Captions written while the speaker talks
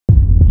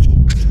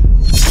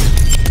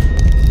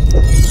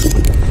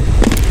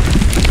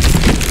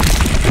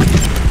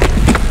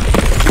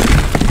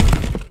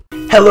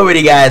Hello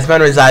guys, my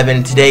name is Ivan,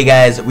 and today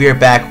guys, we are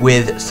back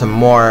with some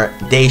more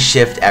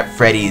Dayshift at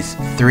Freddy's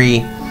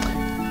 3.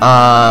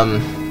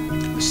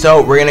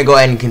 So we're gonna go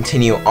ahead and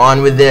continue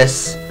on with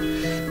this.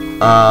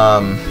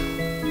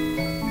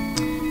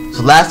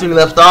 So last when we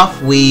left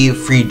off, we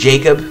freed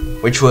Jacob,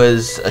 which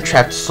was a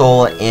trapped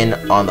soul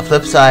on the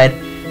flip side.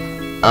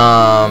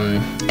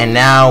 And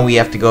now we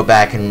have to go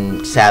back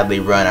and sadly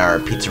run our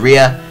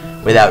pizzeria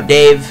without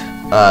Dave,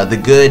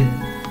 the good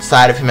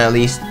side of him at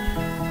least.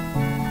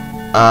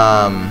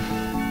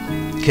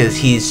 Because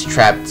he's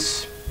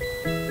trapped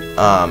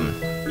on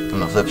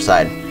the flip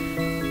side.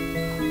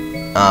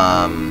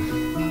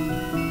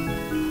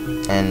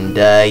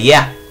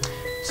 Yeah.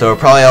 So we're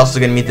probably also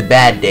gonna meet the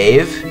bad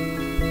Dave.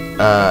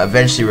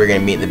 Eventually we're gonna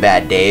meet the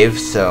bad Dave,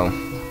 so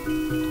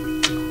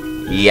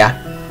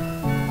yeah.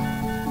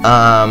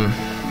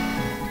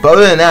 But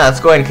other than that,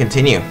 let's go ahead and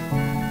continue.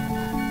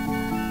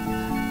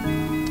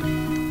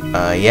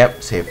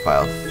 Yep, save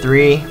file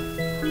 3.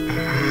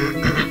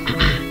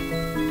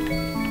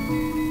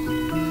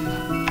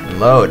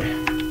 Load.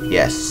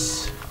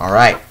 Yes.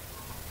 Alright.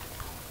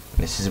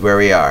 This is where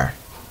we are.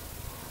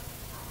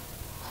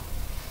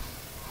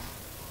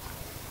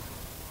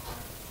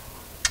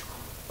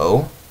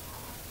 Oh.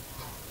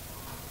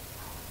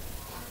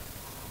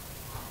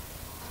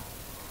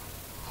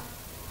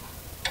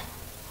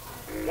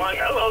 Why,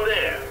 hello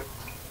there.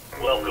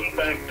 Welcome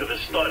back to the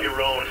Start Your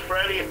Own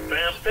Freddy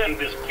FNAF and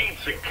this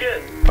Pizza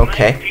Kit.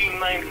 Okay.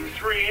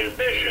 1993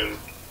 edition.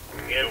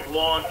 You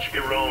launch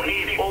your own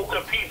eating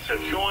Boca Pizza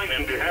joint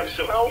and to have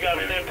some help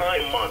got an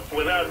entire month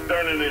without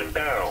burning it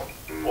down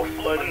or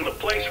flooding the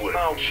place with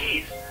our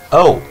cheese.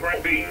 Oh.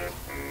 Beef.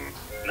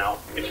 Now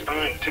it's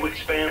time to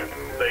expand,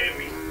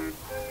 baby.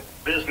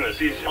 Business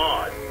is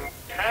hard.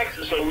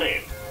 Taxes are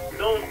lame.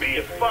 Don't be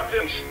a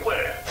fucking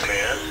square,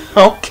 man.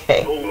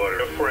 Okay. Go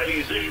order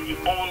Freddy's issue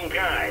own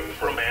guy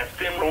from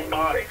Aston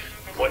Robotics.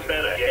 What's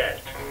better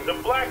yet, the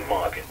black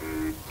market.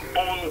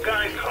 Own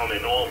guys come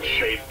in all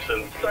shapes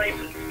and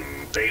sizes.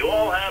 They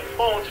all have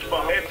phones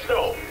for head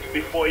so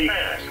before you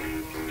ask.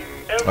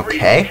 Every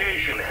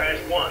location has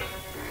one.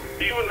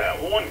 Even that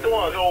one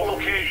dog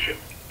location.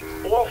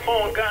 All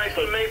phone guys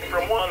are made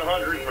from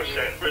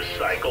 100%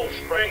 recycled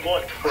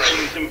spring-locked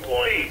Freddy's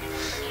employees.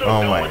 So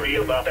don't worry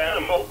about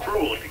animal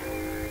cruelty.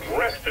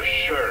 Rest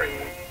assured,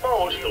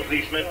 most of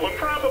these men were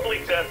probably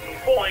dead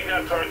before they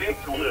got turned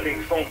into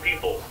living phone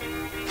people.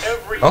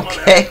 Everyone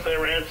has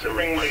their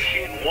answering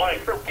machine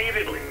wiped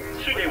repeatedly,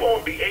 so they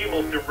won't be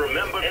able to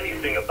remember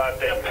anything about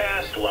their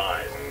past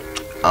lives.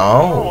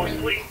 Oh.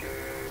 Mostly.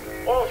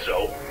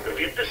 Also, if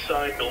you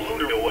decide to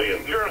lure away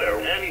and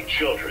murder any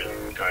children,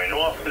 turn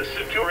off the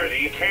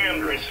security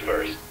cameras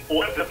first,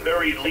 or at the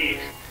very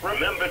least,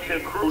 remember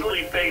to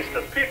crudely paste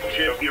a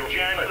picture of your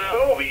janitor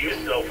over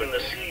yourself in the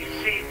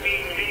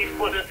CCTV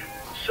footage,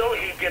 so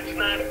he gets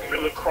nabbed for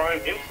the crime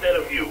instead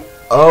of you.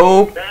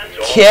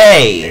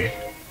 Okay.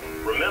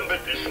 Remember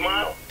to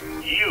smile.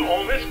 You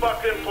own this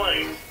fucking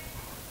place.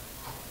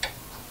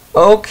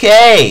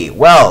 Okay.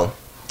 Well,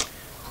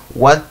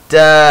 what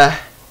an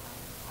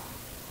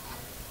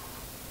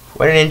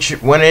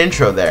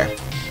intro there.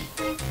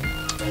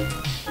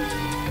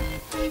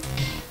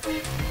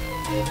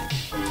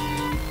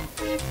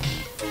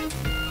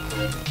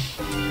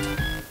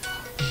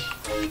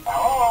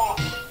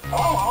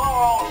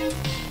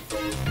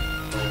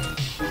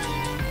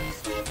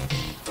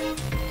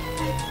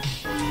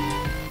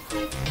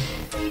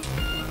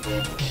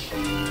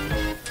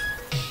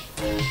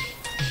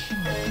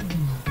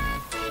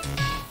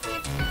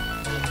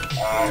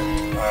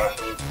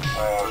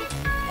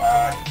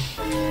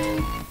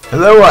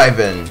 Hello,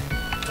 Ivan.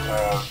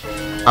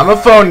 I'm a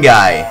phone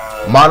guy,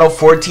 model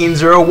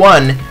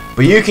 1401,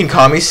 but you can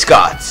call me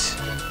Scott.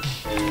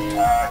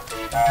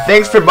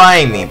 Thanks for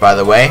buying me, by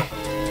the way.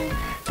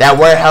 That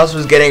warehouse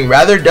was getting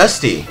rather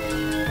dusty.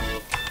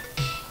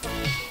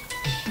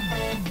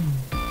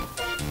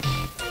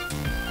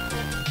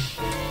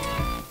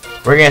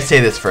 We're gonna say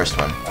this first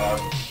one.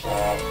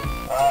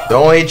 They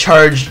only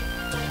charged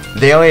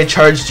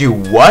you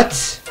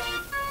what?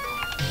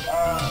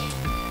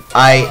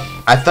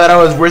 I thought I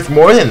was worth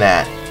more than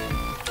that.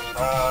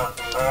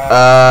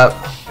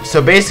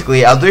 So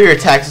basically, I'll do your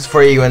taxes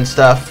for you and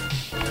stuff.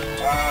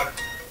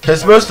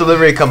 Because most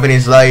delivery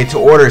companies allow you to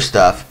order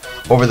stuff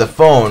over the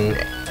phone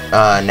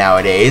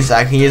nowadays.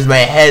 I can use my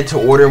head to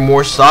order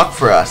more stock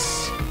for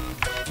us.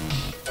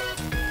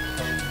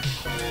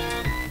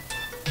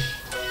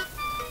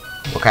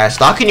 What kind of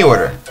stock can you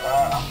order?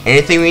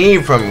 Anything we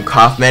need, from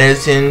cough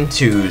medicine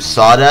to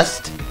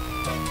sawdust.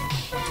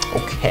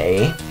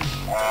 Okay.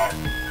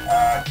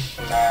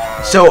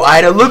 So I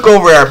had to look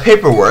over our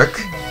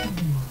paperwork.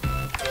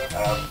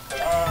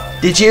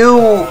 Did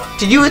you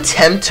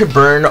attempt to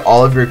burn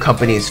all of your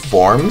company's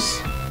forms?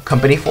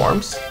 Company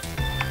forms?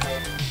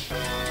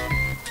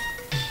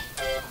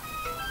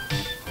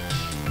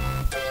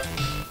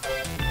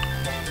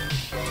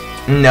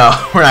 No,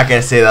 we're not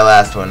gonna say that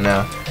last one,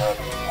 no.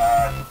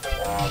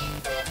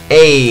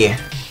 Hey.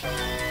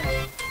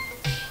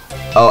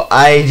 Oh,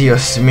 ay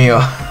Dios mío.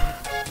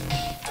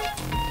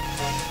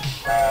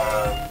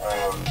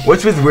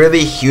 What's with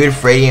really huge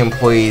Freddy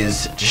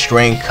employees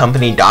destroying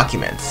company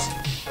documents?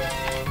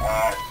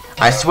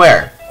 I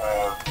swear,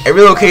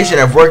 every location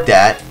I've worked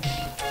at,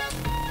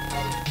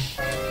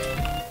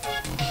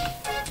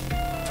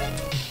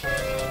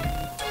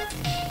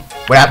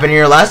 what happened in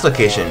your last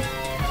location?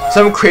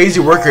 Some crazy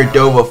worker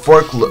dove a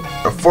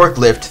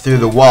forklift through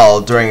the wall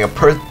during a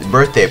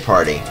birthday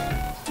party.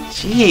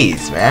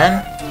 Jeez,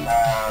 man.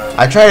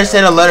 I tried to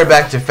send a letter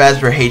back to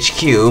Fazbear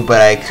HQ,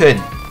 but I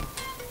could.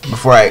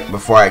 Before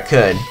I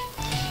could,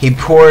 he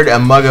poured a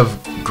mug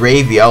of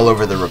gravy all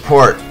over the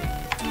report.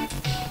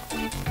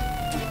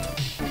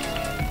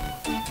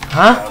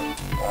 Huh?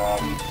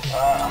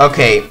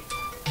 Okay,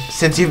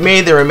 since you've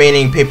made the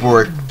remaining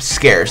paperwork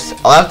scarce,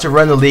 I'll have to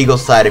run the legal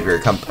side of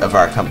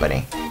our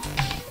company.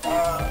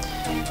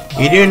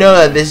 You do know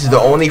that this is the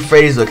only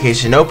Freddy's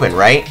location open,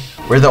 right?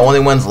 We're the only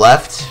ones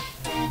left.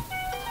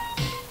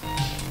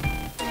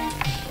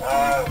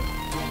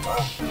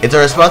 It's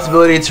our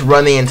responsibility to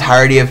run the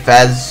entirety of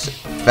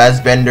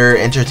Fazbender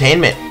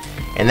Entertainment,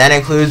 and that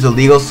includes the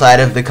legal side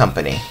of the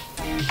company.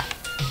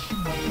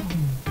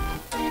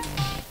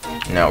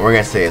 No, we're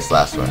gonna say this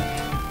last one.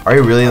 Are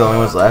you really the only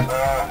ones left?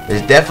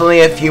 There's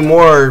definitely a few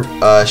more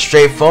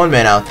stray phone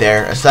men out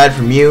there, aside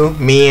from you,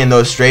 me, and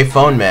those stray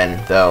phone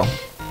men, though.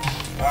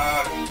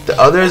 The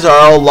others are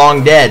all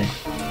long dead.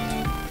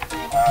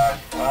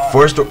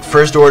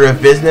 First order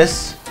of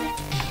business.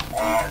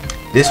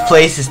 This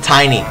place is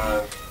tiny.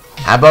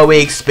 How about we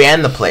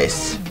expand the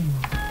place?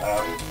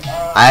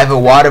 I have a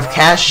wad of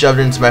cash shoved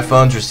into my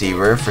phone's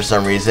receiver for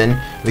some reason.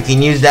 We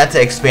can use that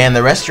to expand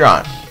the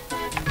restaurant.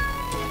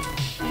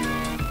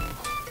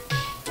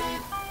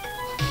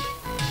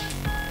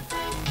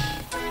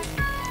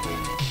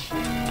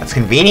 That's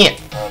convenient.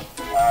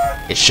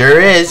 It sure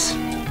is.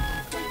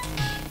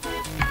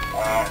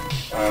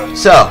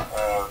 So,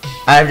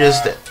 I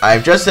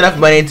have just enough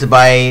money to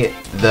buy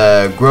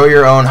the grow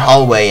your own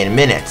hallway in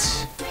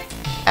minutes.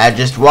 Add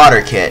just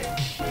water kit.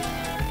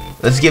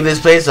 Let's give this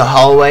place a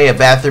hallway, a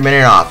bathroom, and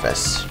an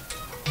office.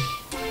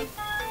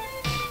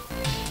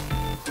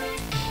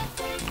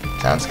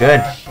 Sounds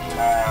good.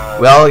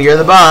 Well, you're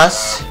the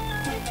boss.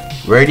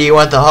 Where do you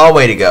want the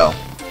hallway to go?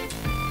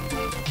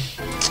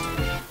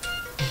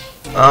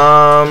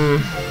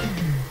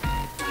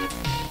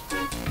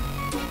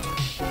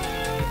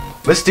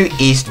 Let's do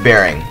east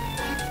bearing.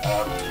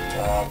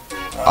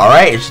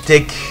 Alright, it should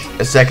take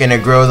a second to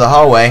grow the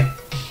hallway.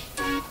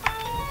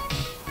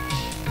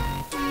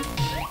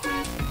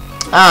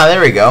 Ah,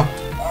 there we go.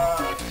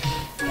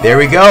 There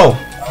we go.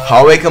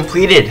 Hallway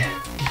completed.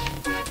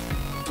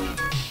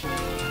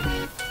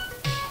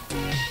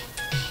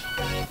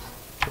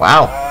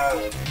 Wow.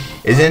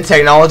 Isn't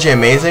technology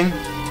amazing?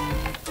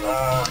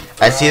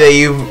 I see that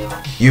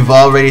you've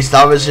already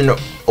salvaged an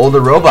older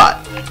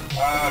robot.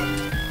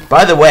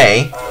 By the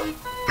way,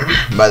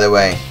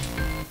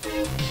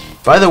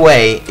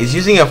 is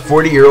using a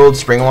 40-year-old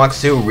springlock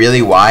suit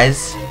really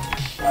wise?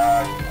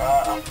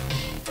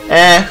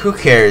 Who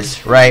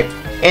cares, right?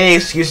 Any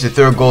excuse to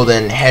throw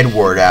golden head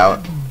ward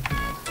out.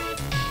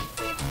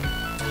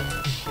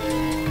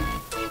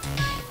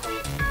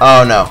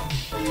 Oh no.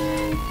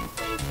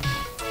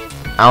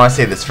 I want to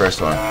say this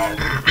first one.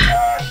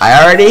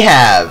 I already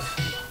have.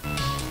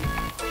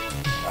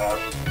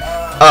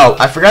 Oh,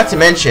 I forgot to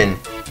mention,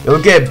 you'll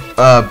get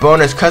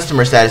bonus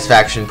customer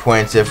satisfaction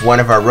points if one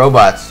of our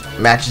robots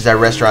matches our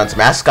restaurant's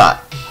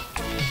mascot.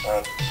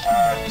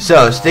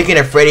 So, sticking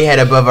a Freddy head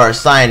above our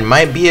sign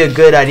might be a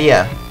good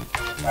idea.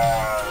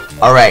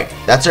 Alright,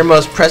 that's our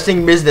most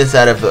pressing business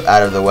out of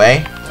the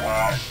way.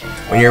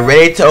 When you're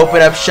ready to open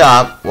up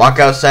shop, walk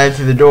outside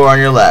through the door on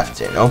your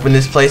left and open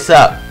this place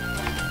up.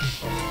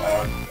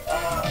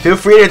 Feel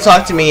free to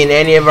talk to me in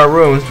any of our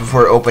rooms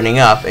before opening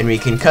up, and we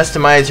can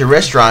customize your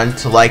restaurant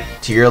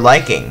to your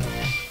liking,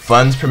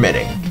 funds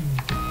permitting.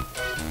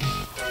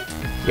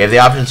 You have the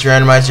option to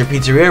randomize your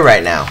pizzeria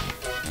right now.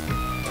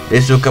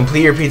 This will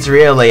complete your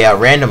pizzeria layout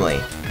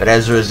randomly, but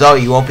as a result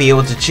you won't be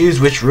able to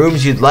choose which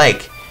rooms you'd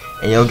like,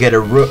 and you'll get a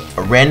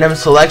random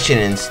selection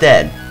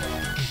instead.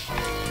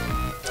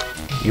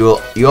 You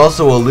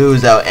also will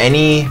lose out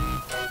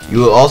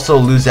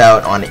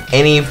on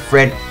any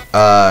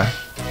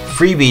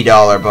freebie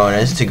dollar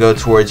bonus to go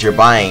towards your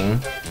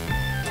buying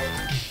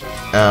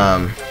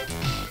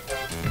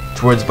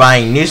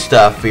new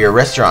stuff for your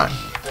restaurant.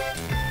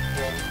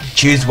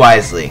 Choose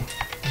wisely.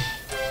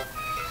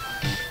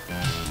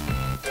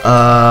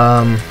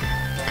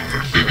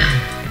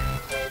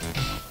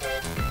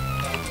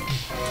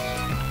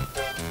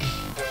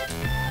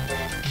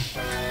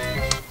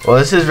 Well,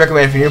 this is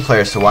recommended for new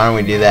players, so why don't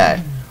we do that?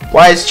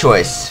 Wise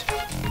choice.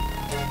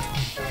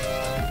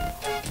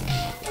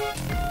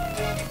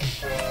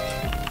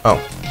 Oh,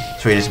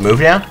 so we just move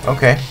now?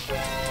 Okay.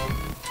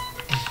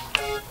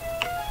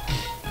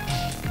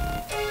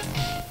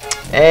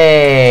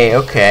 Hey,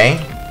 okay.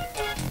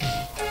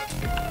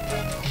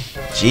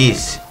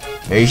 Jeez.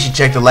 Maybe you should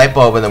check the light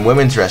bulb in the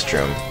women's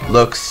restroom.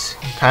 Looks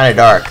kinda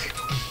dark.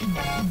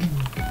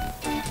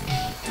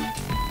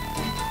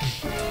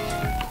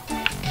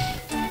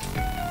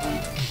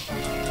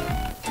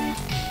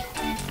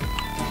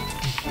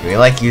 Can we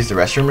like use the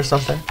restroom or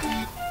something?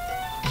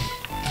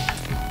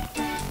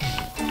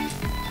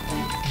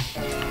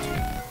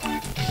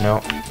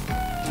 No.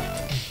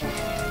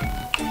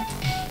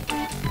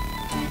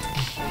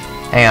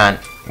 Hang on.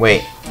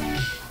 Wait.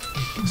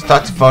 Let's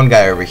talk to phone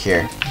guy over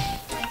here.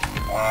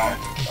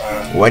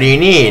 What do you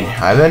need,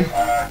 Ivan?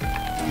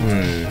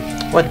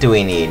 What do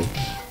we need?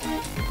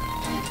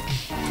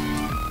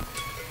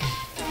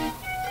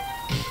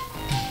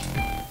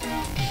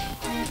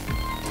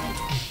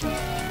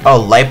 Oh,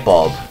 light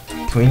bulb.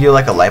 Can we do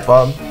like a light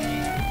bulb?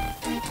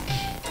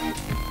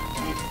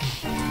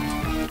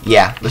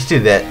 Yeah, let's do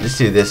that. Let's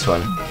do this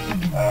one.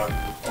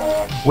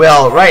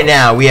 Well, right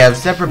now we have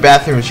separate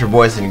bathrooms for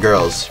boys and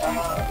girls.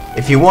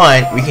 If you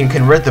want, we can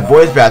convert the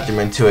boys' bathroom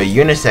into a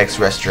unisex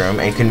restroom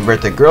and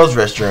convert the girls'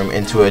 restroom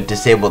into a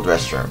disabled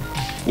restroom.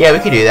 Yeah, we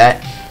can do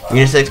that.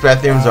 Unisex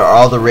bathrooms are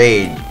all the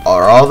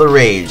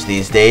rage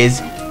these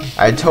days.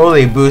 I'd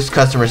totally boost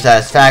customer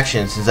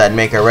satisfaction since I'd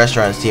make our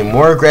restaurant seem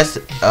more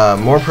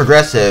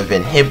progressive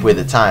and hip with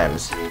the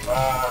times.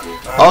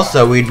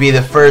 Also, we'd be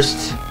the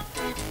first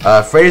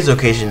Freddy's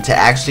location to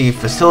actually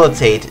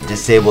facilitate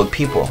disabled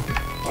people.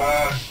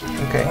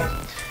 Okay.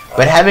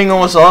 But having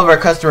almost all of our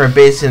customer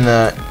base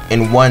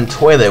in one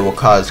toilet will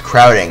cause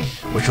crowding,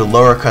 which will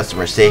lower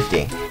customer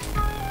safety.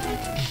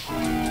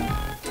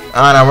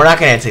 Oh no, we're not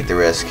gonna take the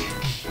risk.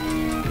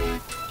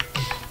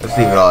 Let's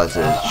leave it all as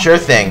is. Sure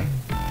thing.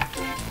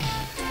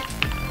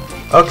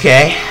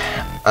 Okay.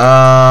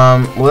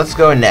 Well, let's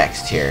go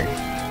next here.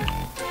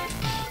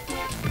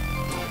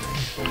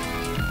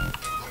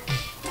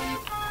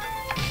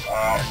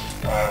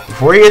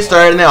 Before we get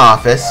started in the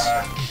office,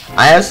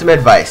 I have some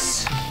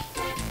advice.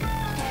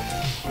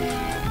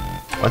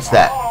 What's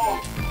that?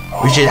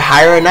 We should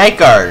hire a night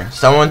guard,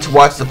 someone to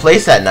watch the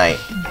place at night.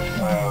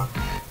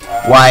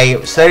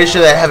 Why, studies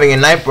show that having a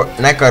night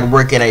guard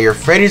working at your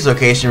Freddy's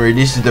location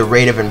reduces the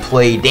rate of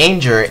employee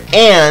danger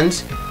and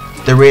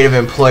the rate of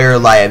employer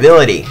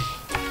liability.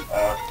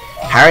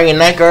 Hiring a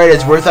night guard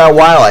is worth our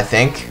while, I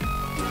think.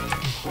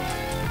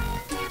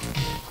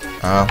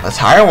 Let's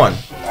hire one.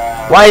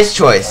 Wise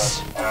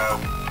choice.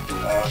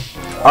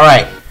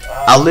 Alright,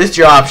 I'll list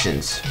your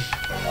options.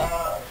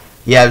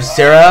 You have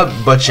Sarah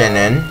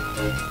Buchanan.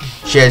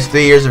 She has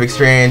 3 years of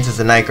experience as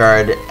a night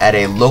guard at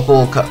a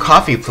local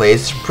coffee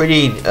place.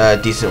 Pretty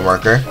decent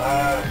worker.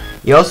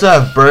 You also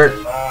have Bert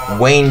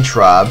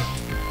Weintraub.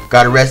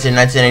 Got arrested in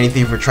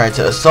 1993 for trying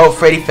to assault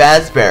Freddy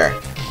Fazbear.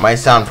 Might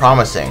sound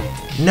promising.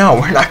 No,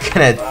 we're not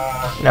gonna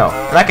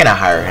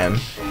hire him.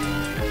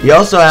 You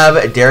also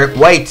have Derek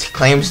White.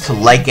 Claims to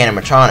like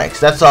animatronics.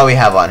 That's all we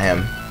have on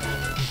him.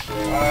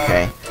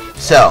 Okay.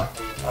 So.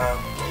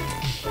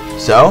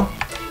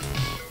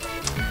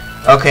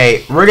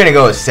 Okay, we're gonna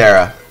go with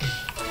Sarah.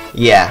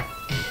 Yeah.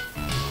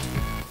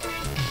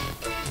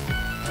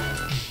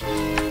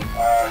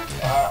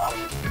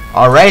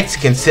 Alright,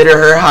 consider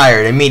her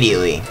hired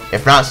immediately,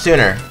 if not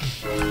sooner.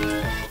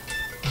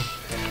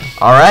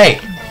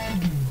 Alright.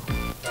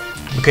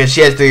 Because she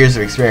has 3 years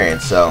of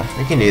experience, so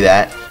we can do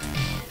that.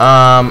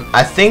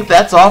 I think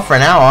that's all for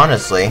now,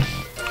 honestly.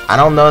 I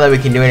don't know that we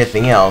can do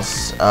anything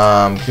else.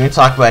 Can we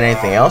talk about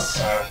anything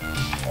else?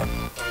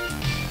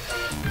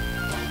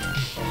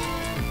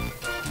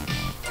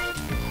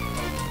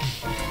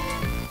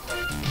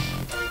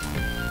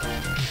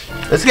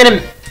 Let's get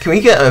him. Can we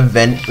get a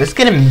let's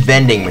get a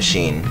vending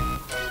machine.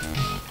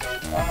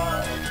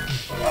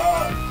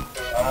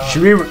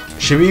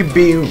 Should we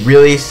be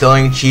really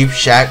selling cheap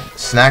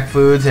snack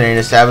foods in an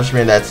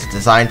establishment that's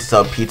designed to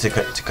sell pizza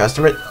to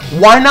customers?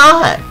 Why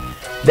not?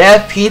 They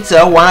have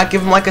pizza. Why not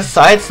give them like a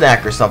side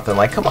snack or something?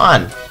 Like, come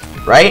on,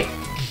 right?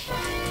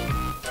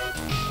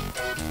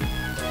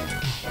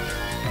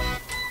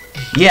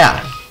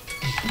 Yeah.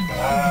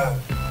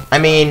 I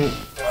mean,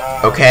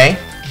 okay.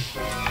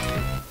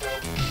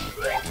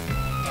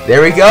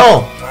 There we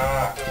go.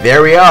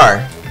 There we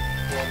are.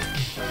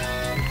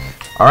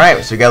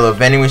 Alright, so we got a little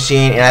vending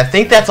machine, and I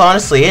think that's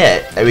honestly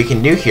it that we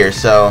can do here,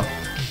 so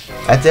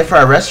that's it for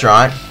our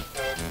restaurant.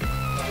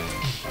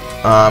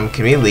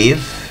 Can we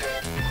leave?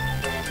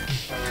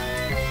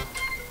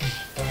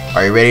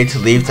 Are you ready to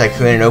leave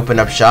Tycoon and open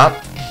up shop?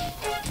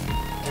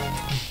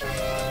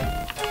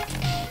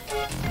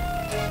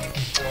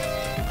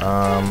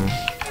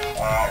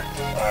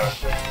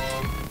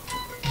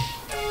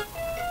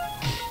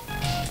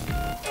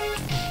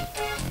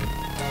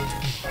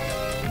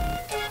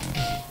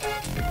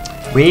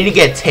 We need to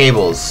get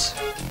tables.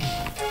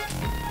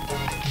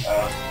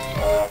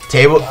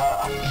 Tables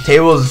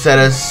set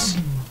us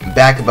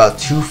back about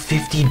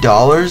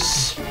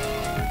 $250.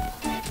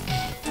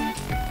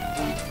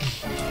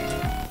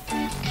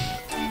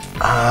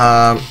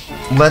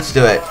 Let's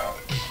do it.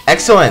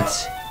 Excellent.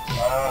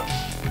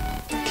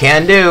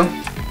 Can do.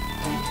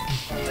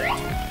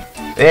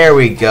 There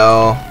we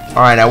go.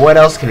 Alright, now what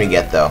else can we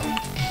get though?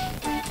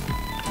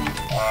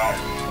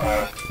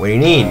 What do you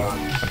need?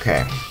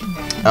 Okay.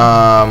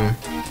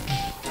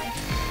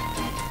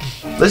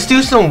 Let's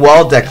do some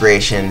wall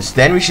decorations.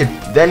 Then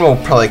we'll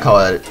probably call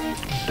it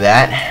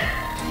that.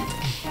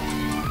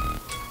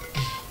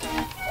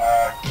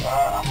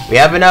 We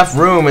have enough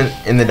room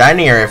in the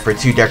dining area for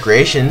 2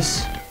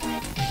 decorations.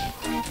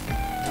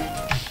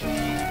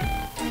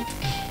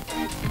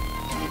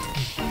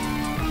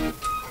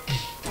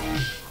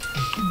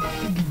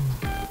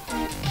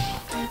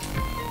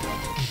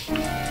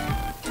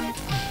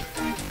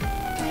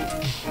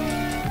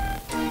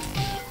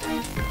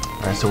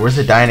 Alright, so where's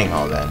the dining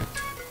hall then?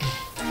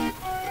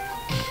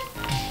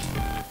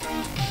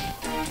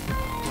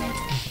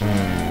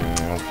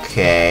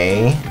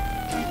 Okay.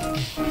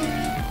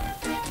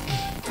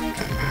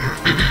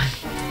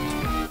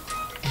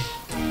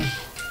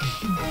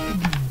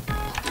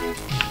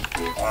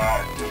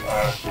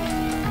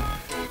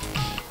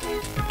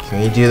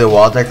 Can you do the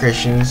wall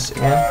decorations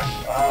again?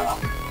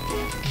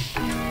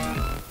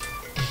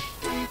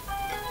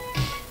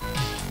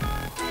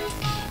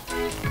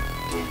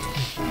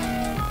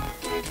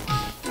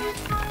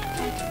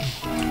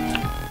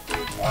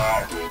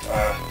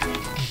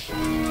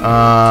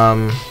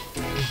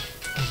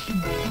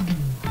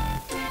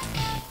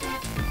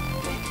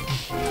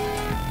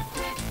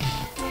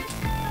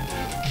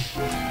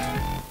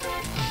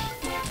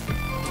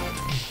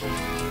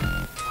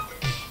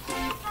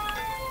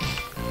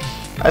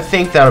 I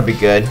think that'll be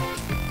good.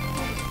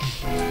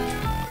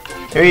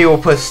 Maybe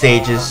we'll put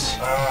stages.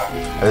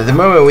 At the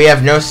moment, we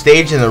have no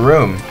stage in the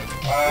room.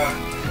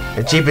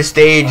 The cheapest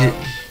stage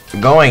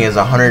going is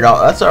 $100.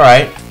 That's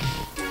alright.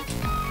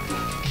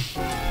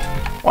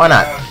 Why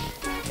not?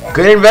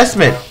 Good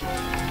investment.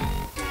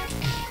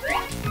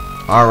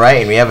 Alright,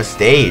 and we have a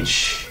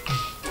stage.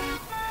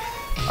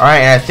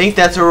 Alright, and I think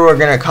that's what we're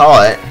gonna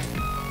call it.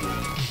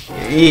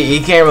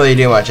 You can't really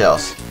do much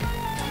else.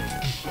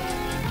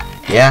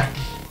 Yeah.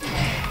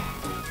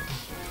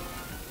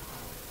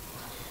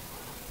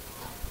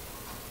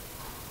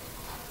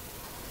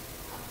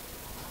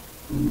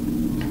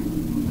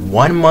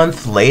 One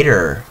month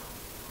later.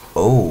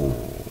 Oh.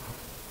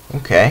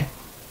 Okay.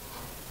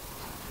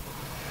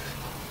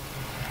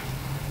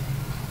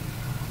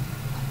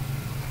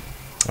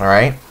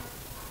 Alright.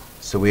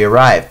 So we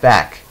arrive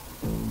back.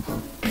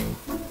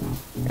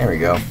 There we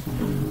go.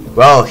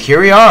 Well, here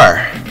we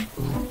are.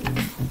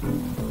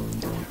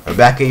 We're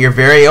back at your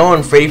very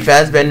own Freddy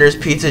Fazbender's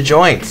Pizza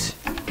Joint.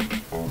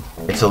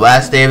 It's the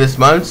last day of this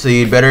month, so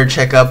you'd better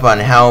check up on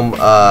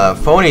how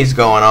Phony's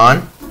going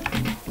on.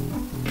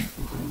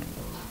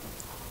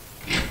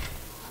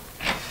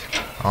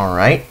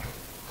 Alright.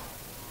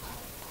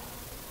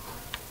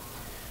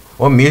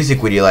 What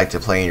music would you like to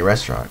play in your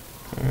restaurant?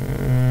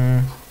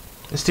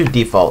 Let's do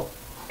default.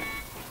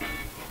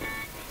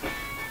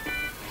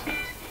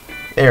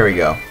 There we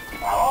go.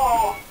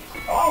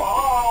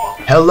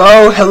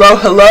 Hello, hello,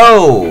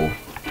 hello!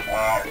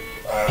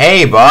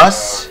 Hey,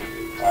 boss!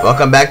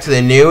 Welcome back to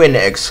the new and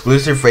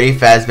exclusive Freddy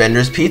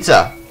Fazbender's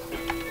Pizza.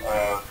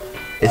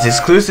 It's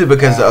exclusive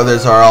because the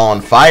others are all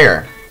on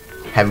fire,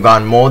 have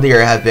gone moldy,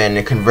 or have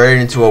been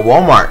converted into a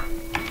Walmart.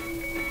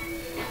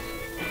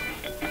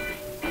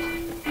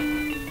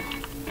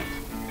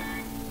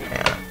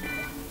 Yeah.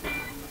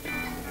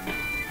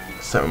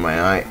 Something in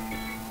my eye.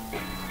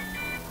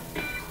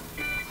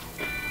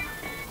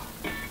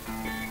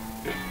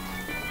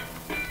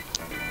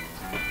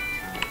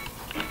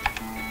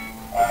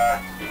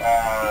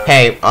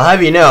 Hey, I'll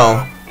have you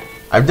know,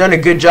 I've done a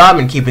good job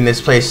in keeping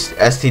this place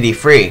STD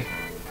free.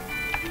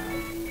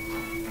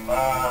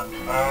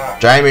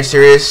 Giant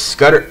Mysterious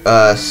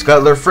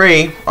Scuttler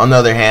free, on the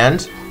other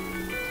hand.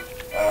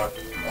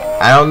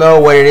 I don't know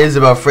what it is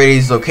about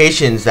Freddy's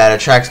locations that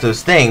attracts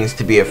those things,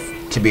 to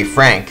be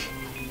frank.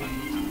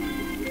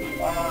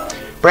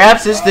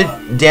 Perhaps it's the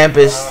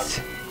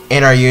dampest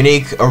in our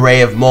unique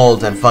array of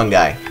molds and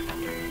fungi.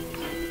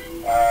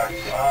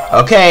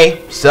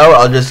 Okay, so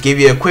I'll just give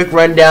you a quick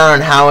rundown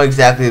on how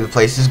exactly the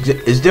place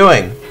is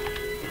doing.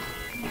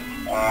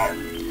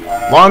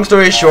 Long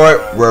story short,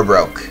 we're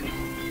broke.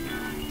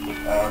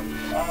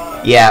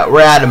 Yeah,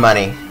 we're out of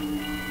money.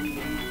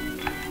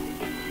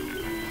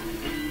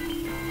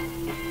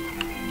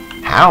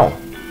 How?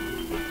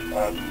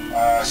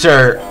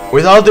 Sir,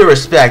 with all due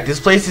respect,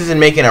 this place isn't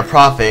making a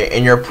profit,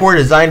 and your poor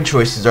design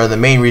choices are the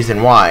main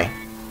reason why.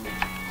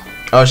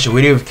 Oh, should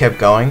we have kept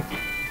going?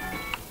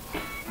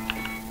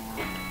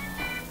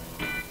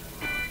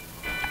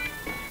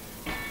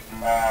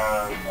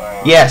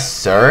 Yes,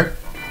 sir.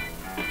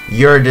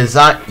 Your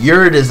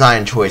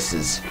design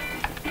choices.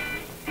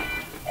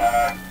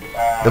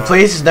 The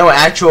place has no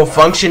actual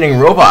functioning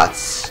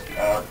robots.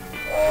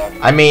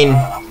 I mean,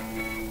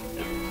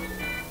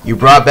 you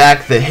brought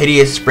back the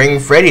hideous Spring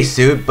Freddy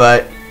suit,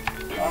 but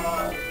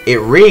it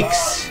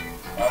reeks.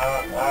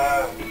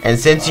 And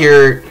since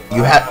you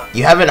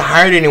haven't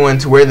hired anyone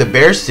to wear the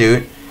bear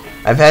suit,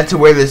 I've had to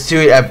wear the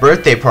suit at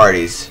birthday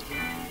parties.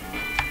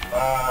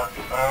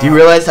 Do you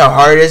realize how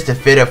hard it is to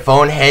fit a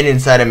phone head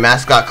inside a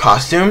mascot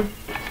costume?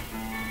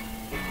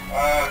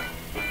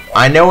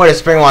 I know what a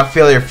springlock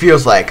failure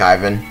feels like,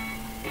 Ivan.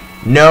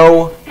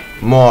 No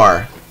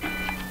more.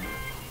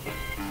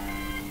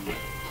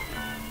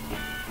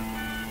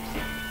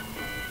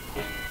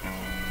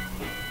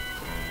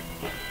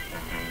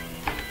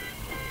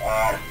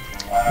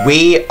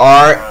 We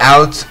are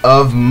out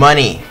of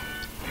money.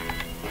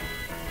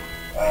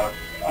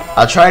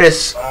 I'll try to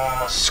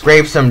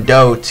scrape some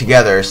dough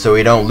together so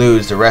we don't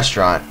lose the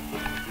restaurant.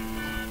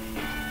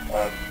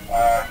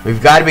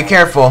 We've got to be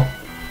careful.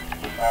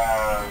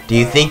 Do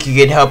you think you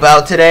could help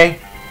out today?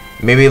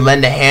 Maybe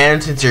lend a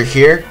hand since you're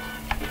here?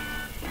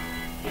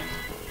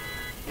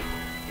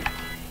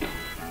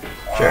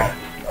 Sure.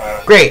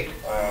 Great.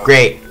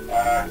 Great.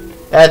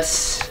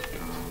 That's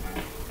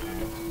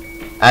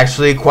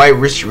actually quite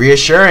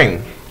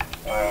reassuring.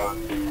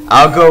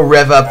 I'll go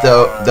rev up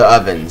the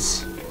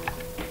ovens.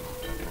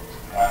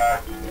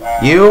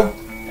 You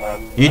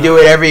do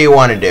whatever you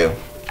want to do.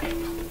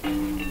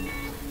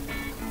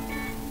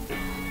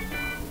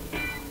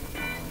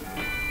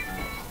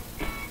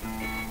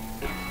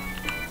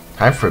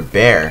 Time for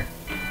bear.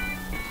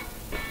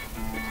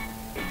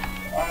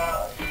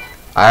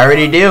 I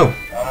already do.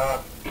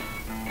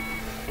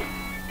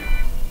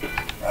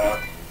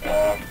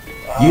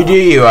 You do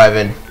you,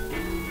 Ivan.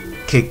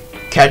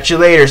 Catch you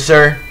later,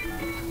 sir.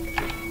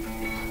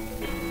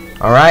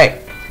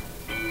 Alright.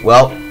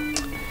 Well,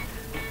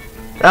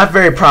 not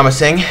very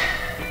promising.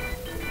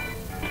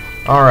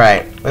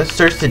 Alright, let's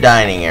search the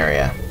dining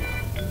area.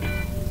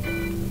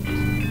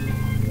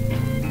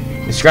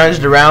 We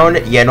scrounged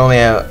around, yet only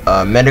a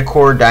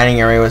Medicore dining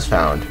area was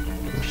found.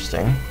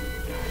 Interesting.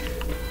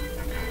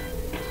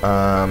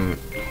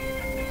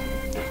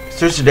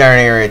 Search the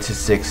dining area to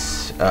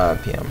 6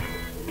 p.m.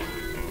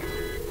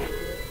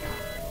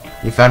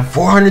 You found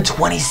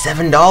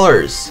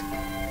 $427.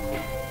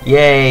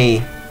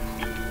 Yay.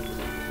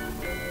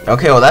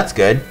 Okay, well that's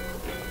good.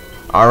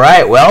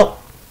 Alright, well,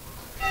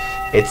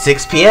 it's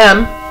 6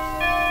 p.m.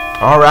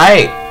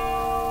 Alright.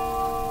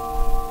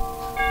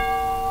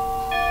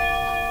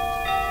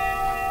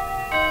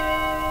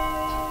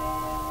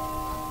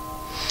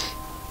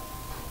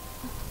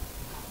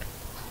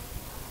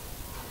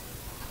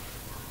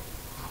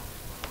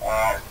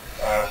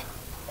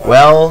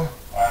 Well,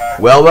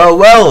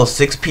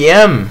 6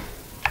 p.m.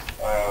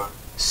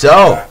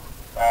 So,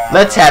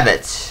 let's have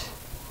it.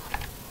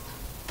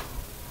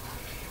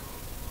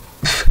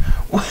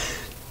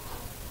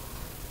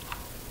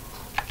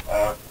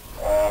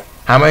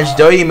 How much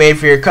dough you made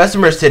for your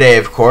customers today,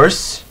 of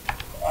course.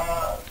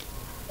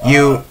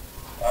 You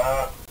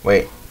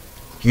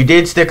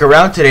did stick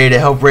around today to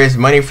help raise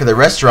money for the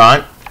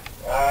restaurant.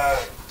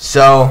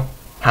 So,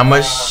 how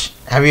much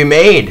have you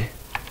made?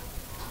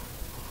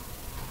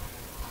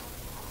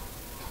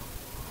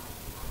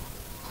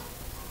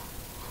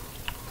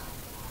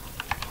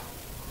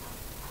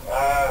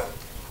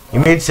 You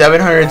made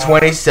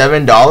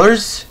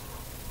 $727?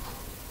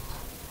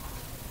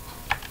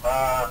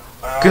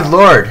 Good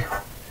Lord.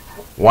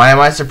 Why am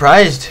I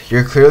surprised?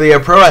 You're clearly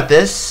a pro at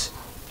this.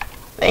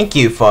 Thank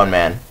you, phone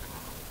man.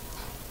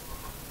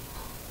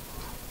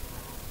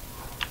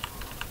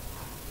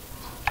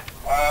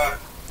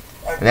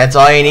 And that's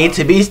all you need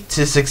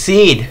to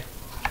succeed.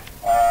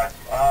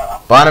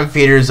 Bottom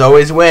feeders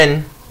always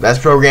win. That's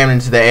programmed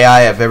into the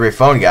AI of every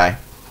phone guy.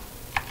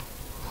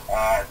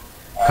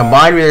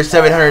 Combined with your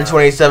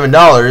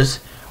 $727,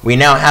 we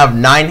now have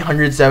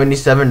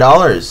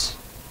 $977.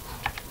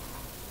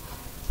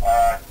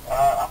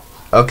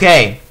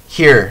 Okay,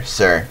 here,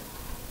 sir.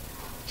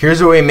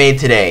 Here's what we made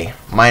today,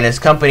 minus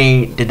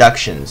company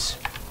deductions.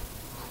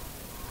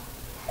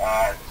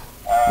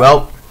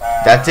 Well,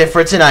 that's it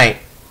for tonight.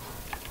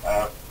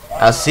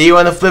 I'll see you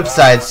on the flip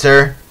side,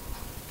 sir.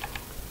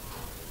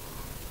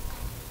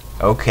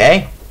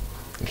 Okay,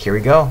 here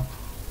we go.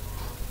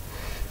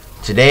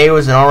 Today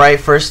was an alright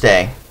first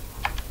day.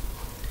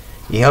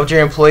 You helped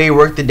your employee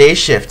work the day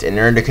shift and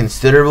earned a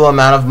considerable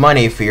amount of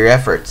money for your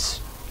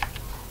efforts.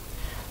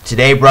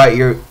 Today brought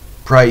you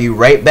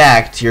right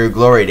back to your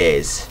glory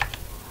days.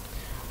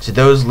 To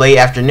those late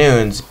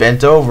afternoons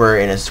bent over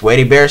in a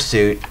sweaty bear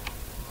suit.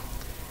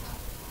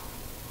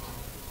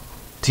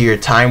 To your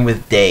time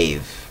with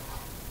Dave.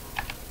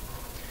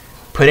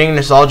 Putting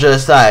nostalgia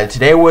aside,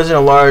 today wasn't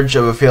as large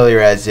of a failure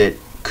as it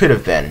could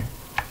have been.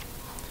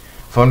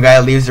 Phone guy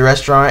leaves the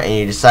restaurant and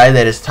you decide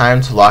that it's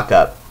time to lock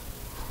up.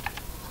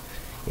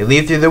 You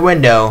leave through the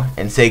window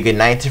and say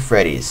goodnight to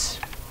Freddy's.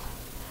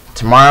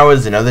 Tomorrow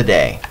is another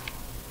day.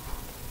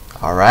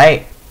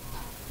 Alright.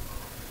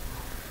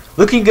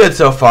 Looking good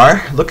so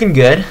far. Looking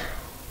good.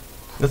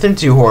 Nothing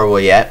too horrible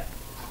yet.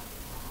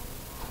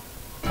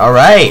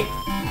 Alright.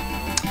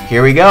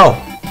 Here we go.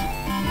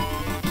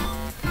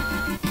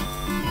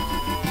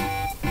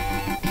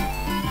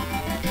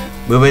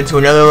 Move into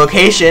another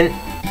location.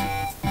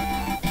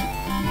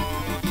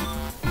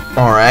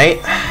 Alright.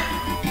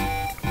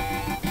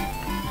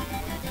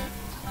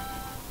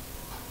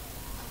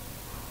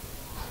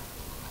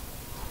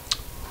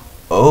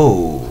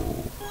 Oh.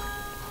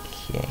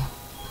 Okay.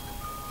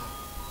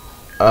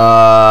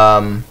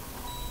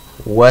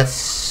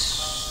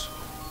 What's...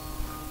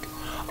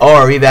 Oh,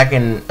 are we back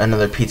in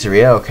another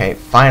pizzeria? Okay,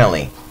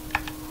 finally.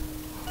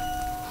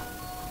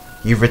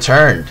 You've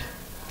returned.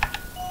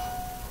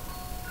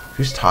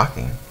 Who's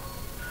talking?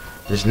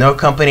 There's no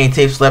company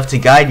tapes left to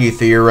guide you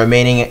through your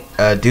remaining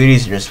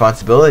duties and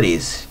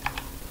responsibilities.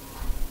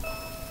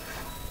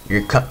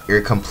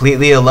 You're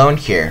completely alone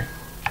here.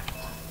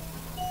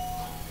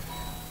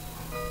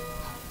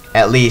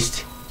 At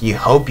least, you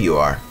hope you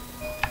are.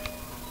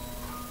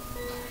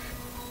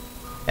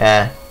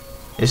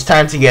 It's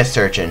time to get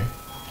searching.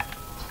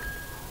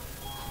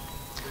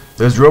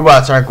 Those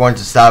robots aren't going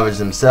to salvage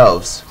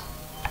themselves.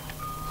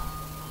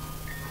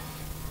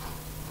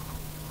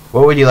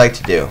 What would you like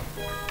to do?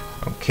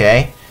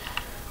 Okay.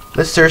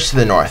 Let's search to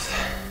the north.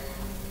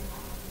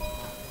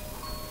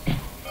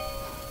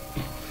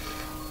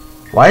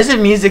 Why does the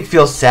music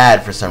feel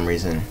sad for some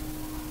reason?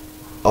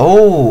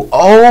 Oh,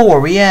 where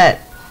are we at?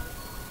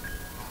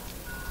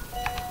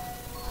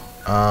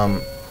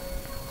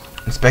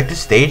 Inspect the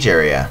stage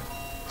area.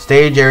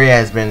 Stage area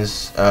has been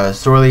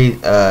sorely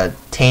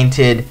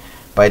tainted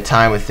by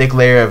time. A thick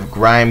layer of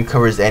grime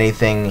covers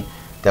anything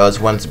that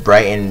was once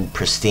bright and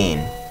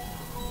pristine.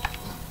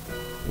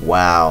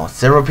 Wow.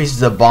 Several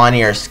pieces of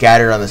Bonnie are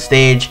scattered on the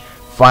stage.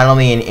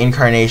 Finally, an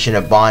incarnation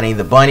of Bonnie,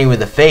 the bunny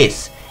with a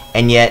face,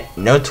 and yet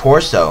no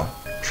torso.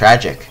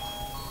 Tragic.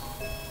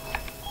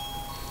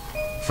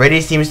 Freddy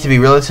seems to be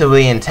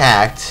relatively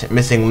intact,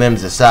 missing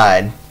limbs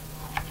aside.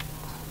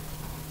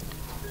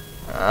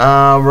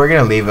 We're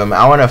gonna leave him.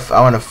 I want a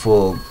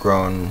full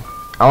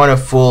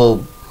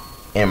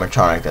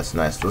animatronic. That's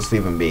nice. Let's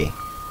leave him be.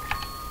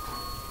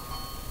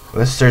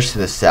 Let's search to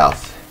the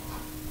south.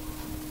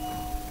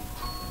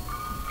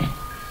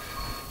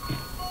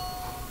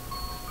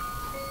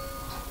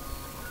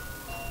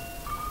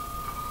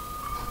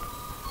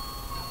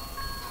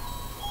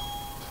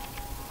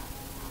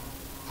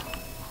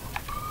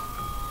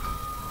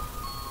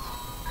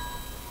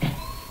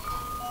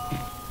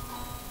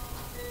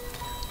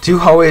 Two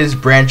hallways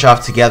branch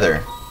off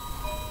together.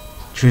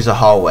 Choose a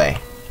hallway.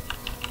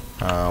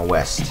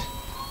 West.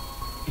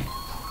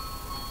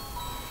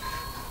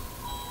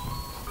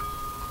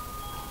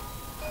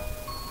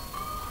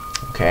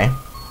 Okay.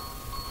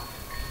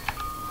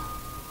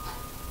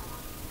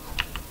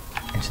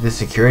 Into the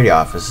security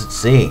office. Let's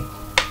see.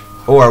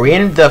 Oh, are we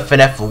in the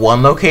FNAF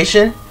 1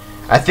 location?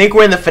 I think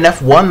we're in the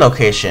FNAF 1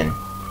 location.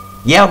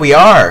 Yeah, we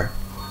are.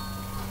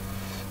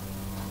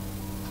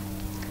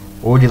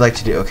 What would you like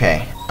to do?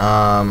 Okay.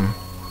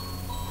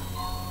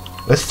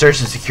 Let's search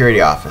the security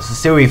office. Let's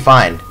see what we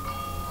find.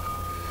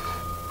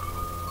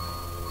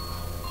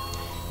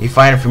 You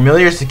find a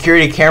familiar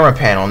security camera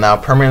panel, now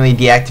permanently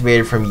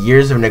deactivated from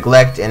years of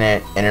neglect, and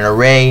an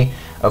array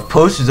of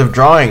posters of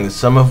drawings,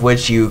 some of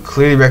which you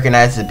clearly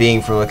recognize as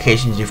being from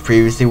locations you've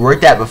previously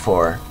worked at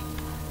before.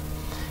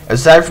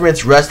 Aside from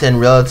its rust and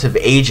relative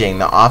aging,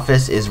 the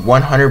office is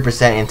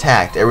 100%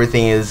 intact.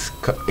 Everything is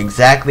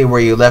exactly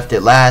where you left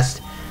it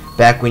last,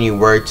 back when you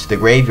worked the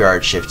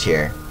graveyard shift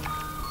here.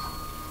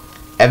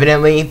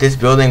 Evidently, this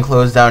building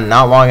closed down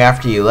not long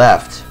after you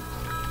left.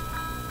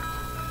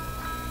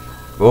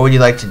 What would you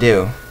like to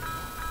do?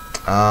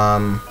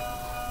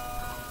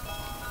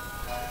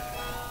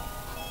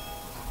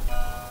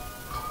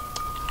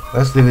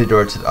 Let's leave the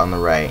door on the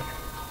right.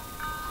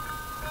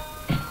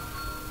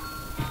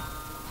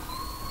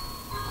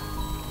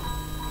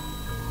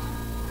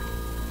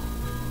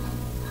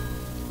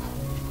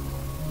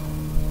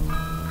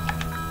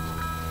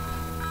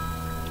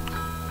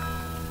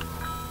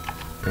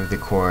 Leave the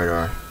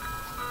corridor.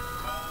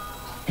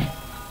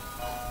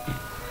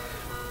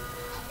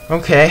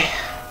 Okay.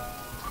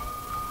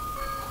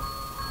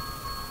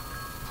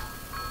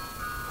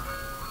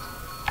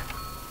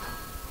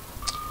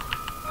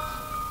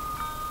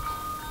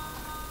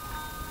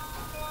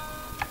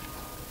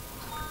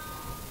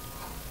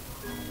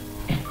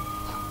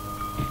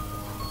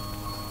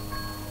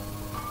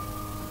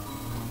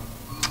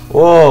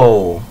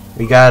 Whoa,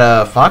 we got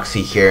a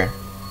Foxy here.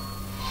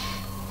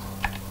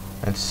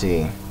 Let's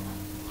see.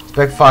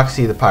 Inspect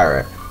Foxy the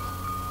pirate.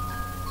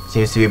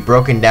 Seems to be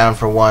broken down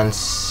for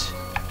once.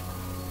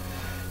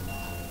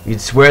 You'd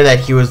swear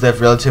that he was left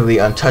relatively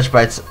untouched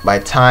by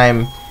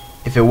time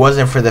if it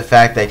wasn't for the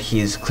fact that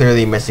he's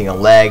clearly missing a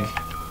leg.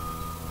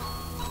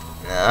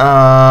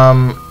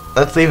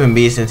 Let's leave him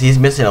be since he's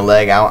missing a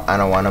leg. I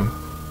don't want him.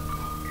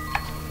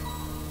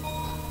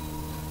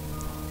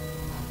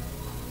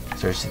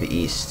 Search to the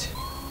east.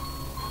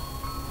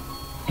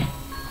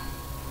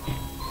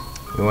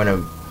 We want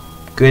a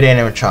good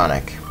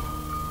animatronic.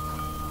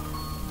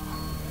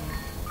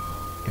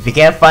 If you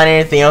can't find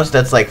anything else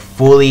that's like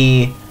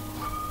fully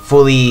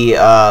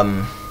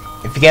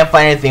if you can't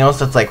find anything else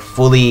that's like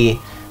fully,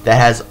 that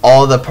has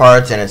all the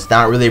parts and it's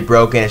not really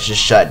broken, it's just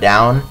shut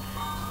down,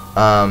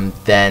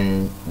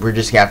 then we're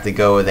just gonna have to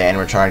go with the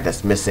animatronic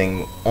that's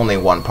missing only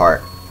one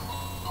part,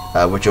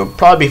 which will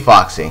probably be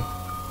Foxy.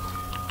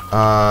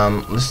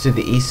 Let's do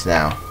the east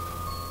now.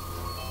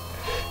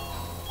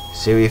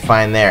 See what we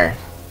find there.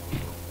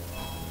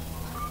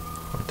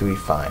 What do we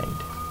find?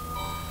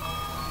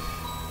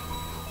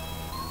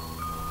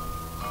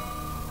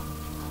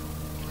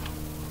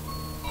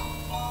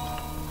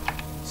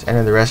 Let's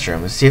enter the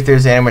restroom. Let's see if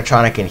there's an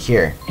animatronic in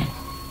here.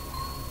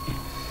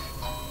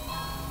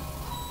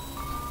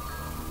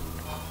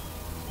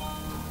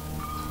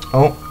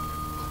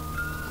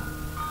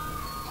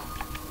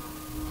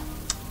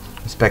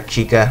 Respect,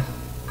 Chica.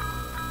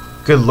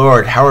 Good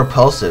lord, how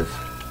repulsive.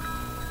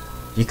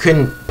 You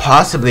couldn't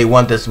possibly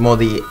want this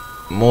moldy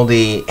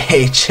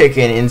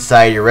chicken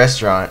inside your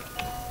restaurant.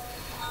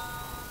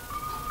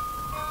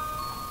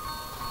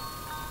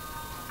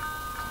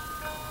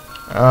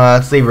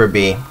 Let's leave her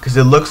be. Because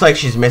it looks like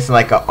she's missing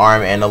like an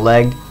arm and a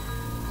leg.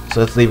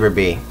 So let's leave her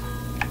be.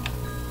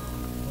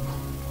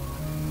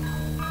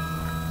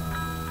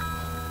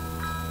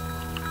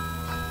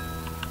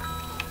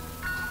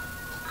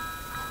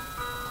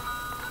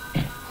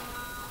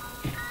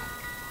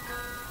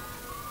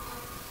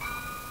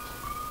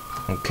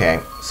 Okay,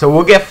 so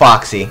we'll get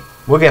Foxy.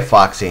 We'll get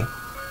Foxy.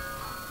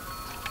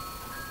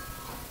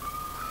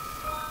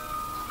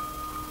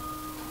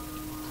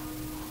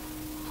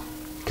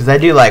 Because I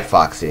do like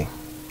Foxy.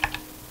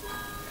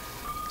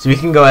 So we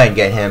can go ahead and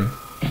get him.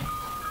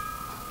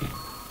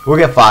 We'll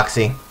get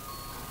Foxy.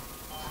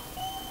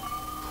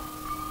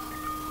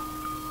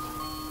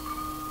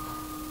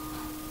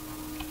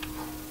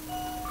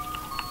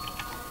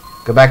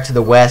 Go back to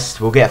the west.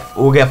 We'll get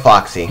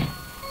Foxy.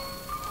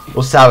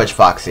 We'll salvage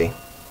Foxy.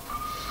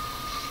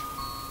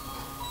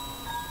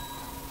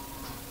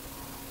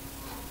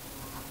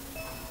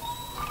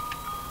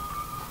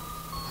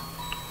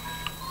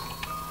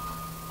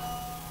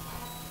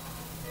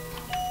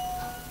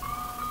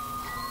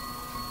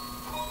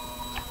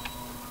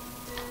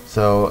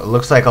 So, it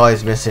looks like all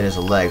he's missing is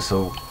a leg,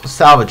 so we'll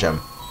salvage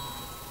him.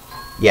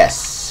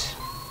 Yes.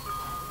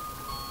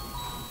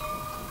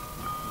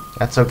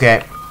 That's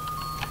okay.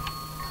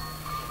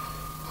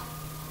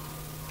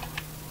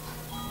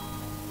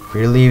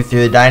 Free to leave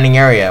through the dining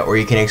area, or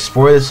you can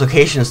explore this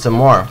location some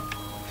more.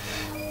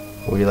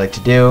 What would you like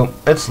to do?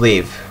 Let's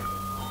leave.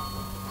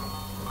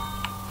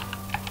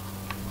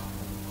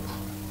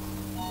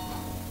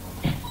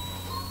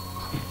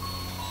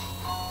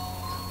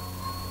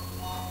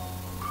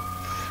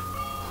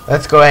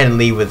 Let's go ahead and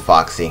leave with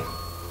Foxy.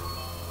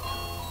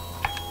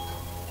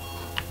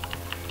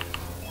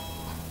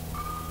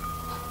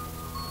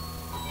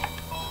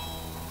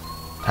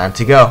 Time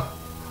to go.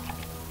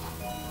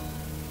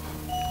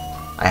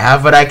 I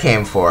have what I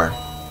came for.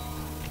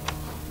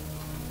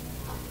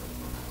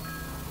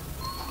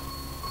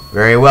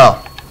 Very well.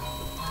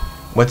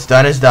 What's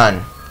done is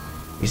done.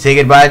 You say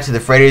goodbye to the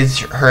Freddy's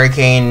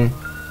Hurricane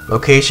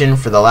location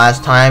for the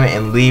last time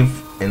and leave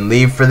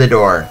for the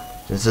door,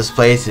 since this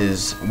place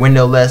is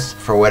windowless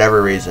for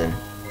whatever reason.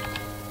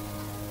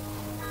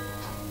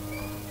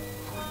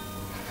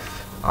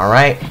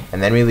 Alright,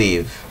 and then we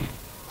leave.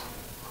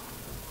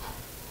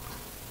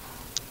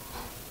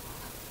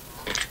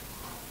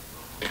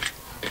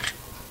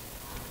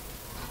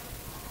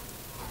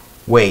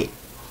 Wait,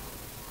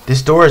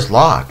 this door is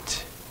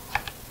locked.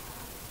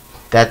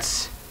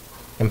 That's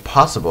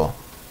impossible.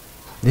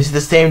 This is the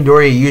same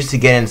door you used to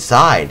get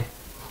inside.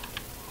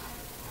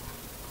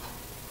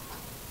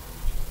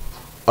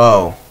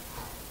 Oh.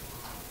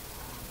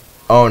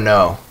 Oh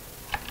no.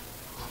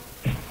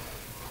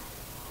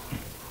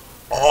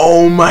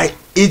 Oh my,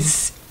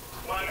 it's...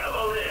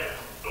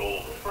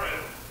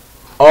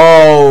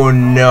 Oh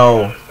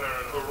no.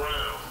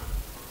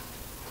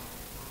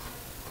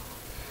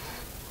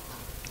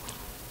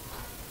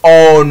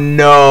 Oh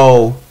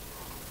no.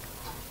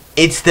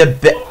 It's the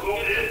bad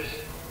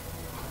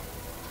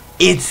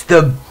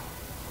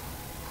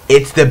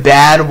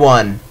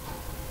one.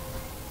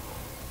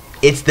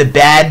 It's the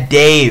bad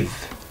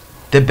Dave.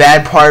 The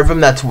bad part of him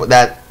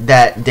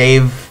that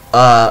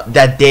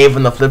Dave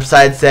on the flip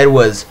side said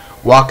was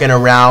walking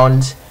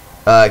around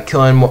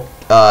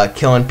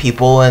killing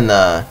people in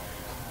the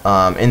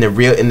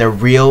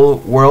real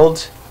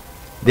world.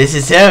 This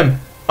is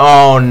him.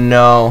 Oh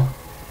no.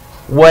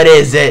 What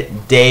is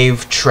it,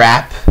 Dave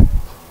Trap?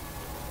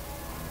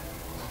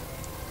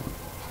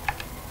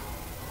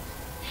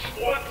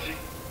 What?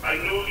 I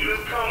knew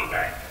you'd come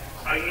back.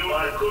 I knew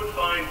I could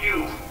find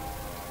you.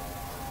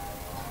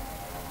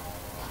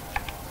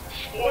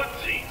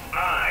 Sportsy,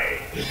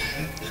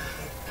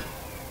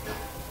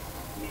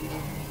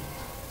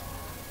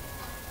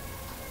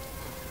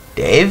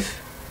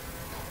 Dave?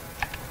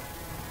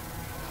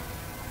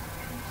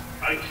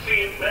 I've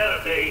seen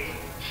better days.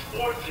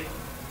 Sportsy.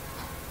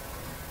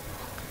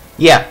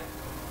 Yeah,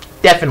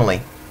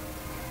 definitely.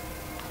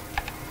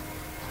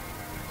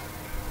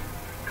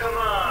 Come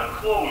on,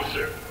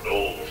 closer,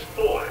 old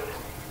sport.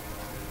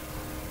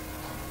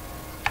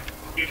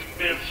 It's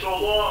been so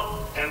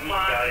long, and my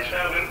eyes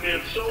haven't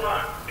been so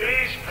hot.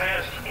 Days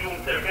past you,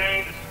 their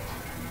games.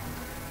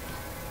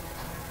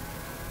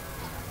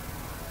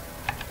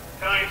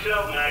 Kind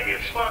of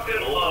maggots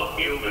fucking love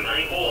human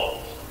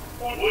eyeballs.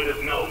 Who would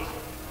have known?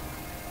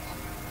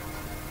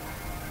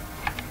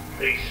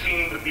 They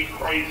seem to be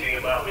crazy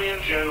about me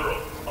in general.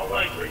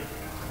 Allegedly.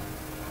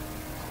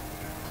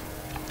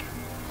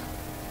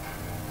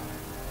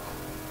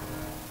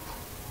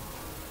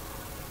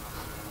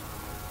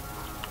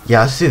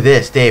 Yeah, let's do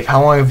this. Dave,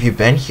 how long have you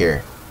been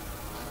here?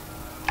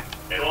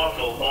 An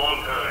awful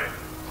long time.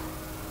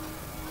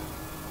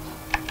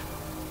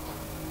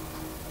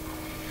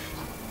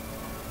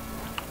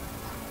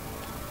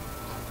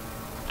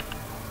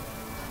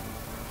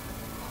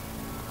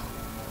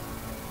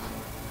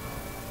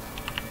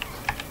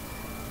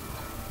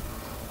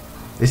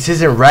 This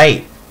isn't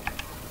right.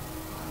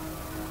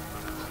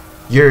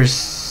 You're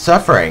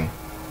suffering.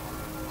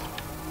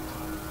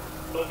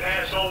 The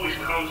past always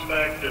comes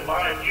back to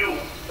bite you,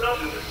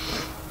 doesn't it?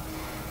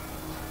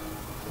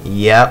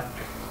 Yep.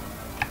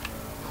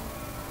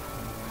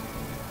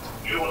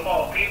 You of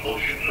all people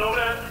should know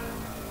that.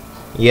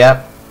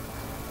 Yep.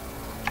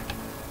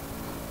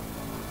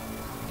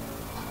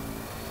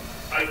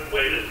 I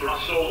waited for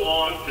so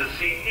long to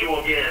see you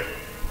again.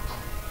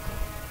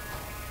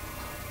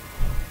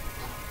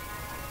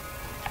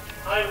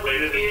 I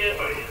waited here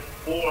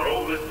for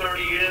over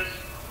 30 years.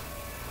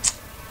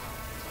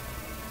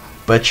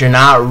 But you're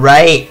not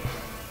right.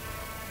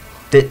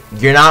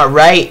 You're not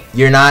right.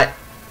 You're not.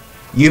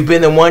 You've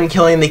been the one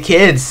killing the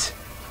kids.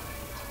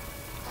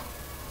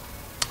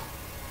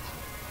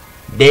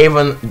 Dave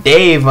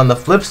on the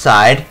flip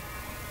side,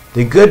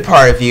 the good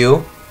part of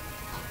you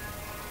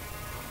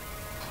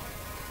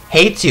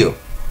hates you.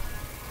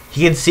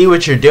 He can see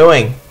what you're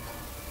doing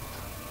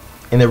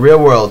in the real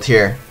world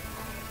here.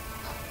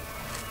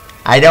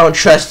 I don't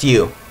trust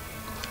you.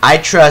 I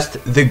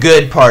trust the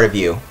good part of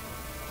you.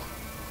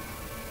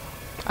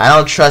 I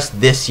don't trust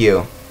this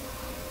you.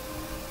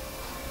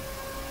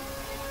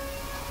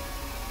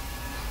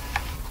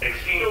 A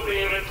single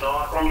demon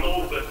thought from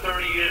over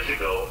 30 years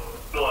ago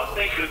thought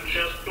they could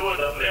just sort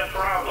up their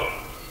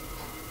problems.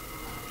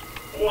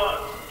 One,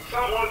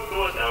 someone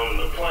tore down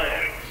the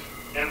plans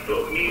and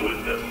took me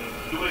with them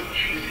to a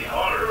cheesy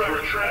honor of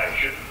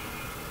retraction.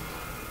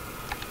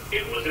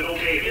 It was an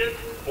occasion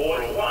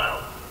for a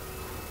while.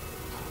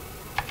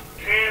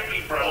 Can't be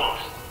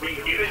promised. We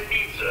give it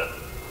pizza.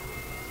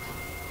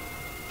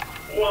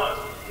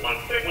 One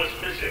thing was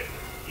missing.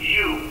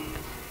 You.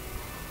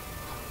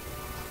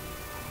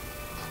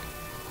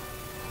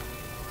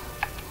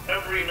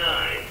 Every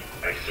night,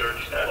 I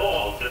searched that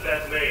hall to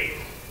that maze,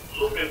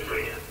 looking for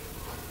you.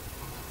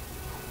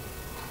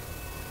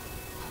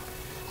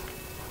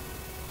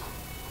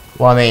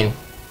 Well, I mean,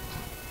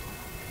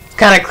 it's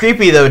kind of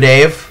creepy though,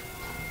 Dave.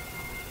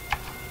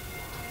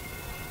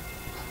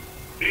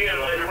 Being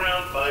laid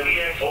around by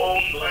the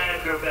old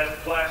land of that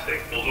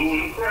plastic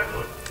balloon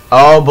crackler.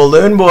 Oh,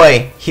 Balloon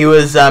Boy. He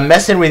was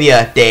messing with you,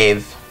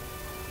 Dave.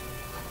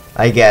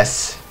 I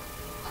guess.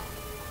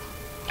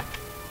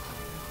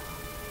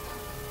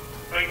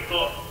 I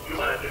thought you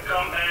had to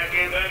come back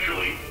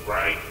eventually,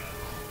 right?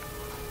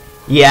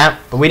 Yeah,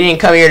 but we didn't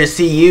come here to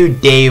see you,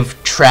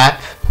 Dave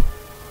Trap.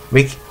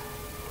 We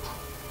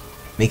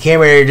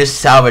came here to just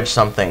salvage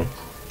something.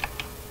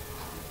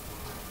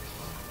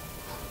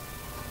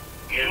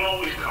 You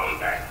always come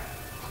back.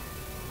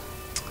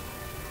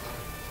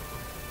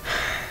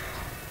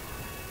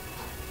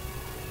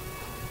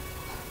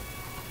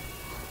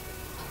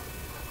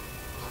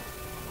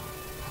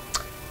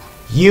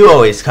 You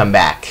always come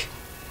back.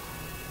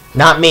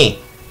 Not me.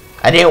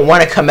 I didn't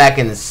want to come back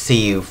and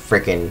see you,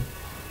 frickin'.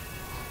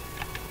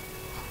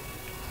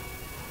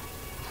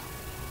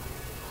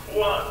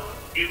 What?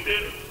 You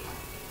didn't?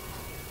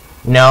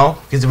 No,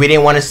 because we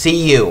didn't want to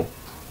see you.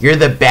 You're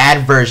the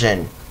bad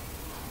version.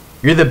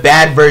 You're the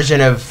bad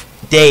version of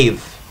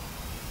Dave.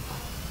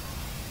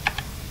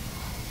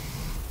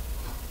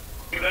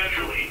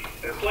 Eventually,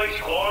 the place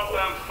caught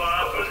on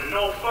fire for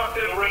no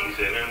fucking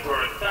reason and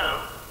burned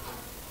down.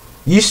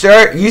 You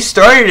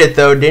started it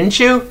though, didn't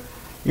you?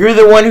 You're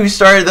the one who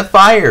started the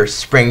fire,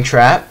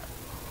 Springtrap.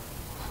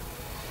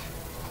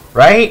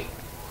 Right?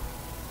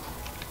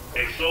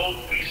 They sold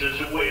pieces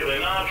away of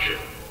an option,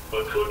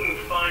 but couldn't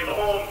find a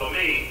home for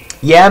me.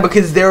 Yeah,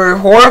 because they were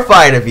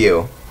horrified of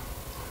you.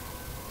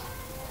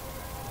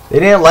 They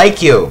didn't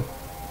like you.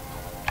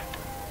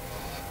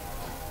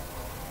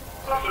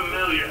 Not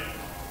familiar.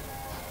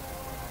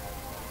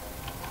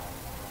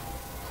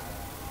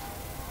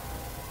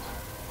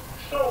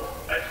 So,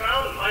 I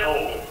found my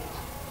home.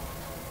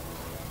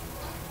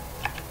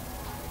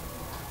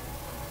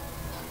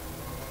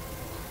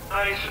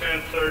 I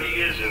spent 30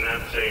 years in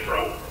that same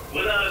room,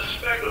 without a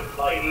speck of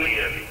light in the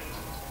end.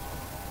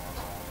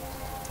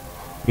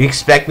 You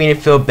expect me to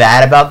feel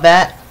bad about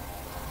that?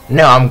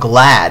 No, I'm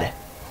glad.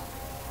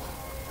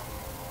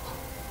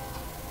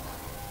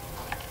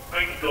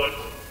 I thought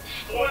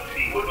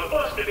Sportsy would have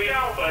busted me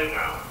out by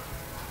now.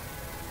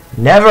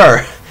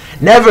 Never.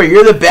 Never.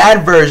 You're the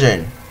bad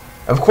version.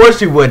 Of course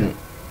we wouldn't.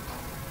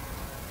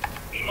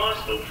 He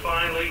must have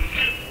finally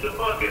hit the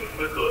bucket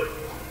for good.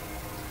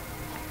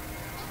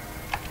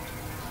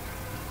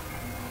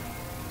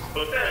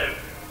 But then,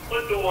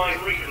 what do I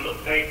read in the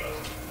paper?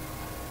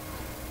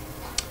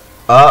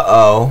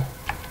 Uh-oh.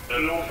 The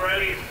new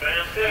Freddy'S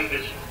Fast End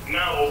is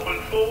now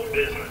open for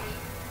business.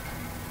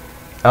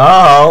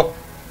 Uh-oh.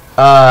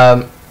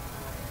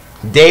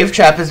 Dave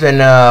Trap has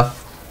been,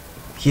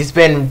 he's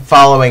been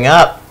following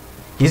up.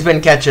 He's been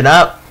catching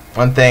up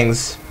on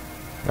things.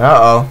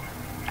 Uh-oh.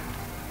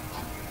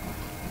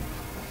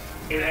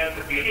 It had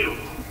to be you.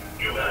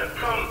 You had to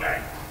come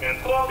back and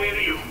talk to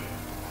you.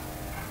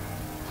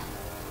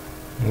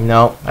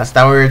 No, that's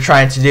not what we were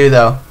trying to do,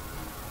 though.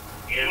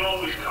 You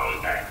always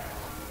come back.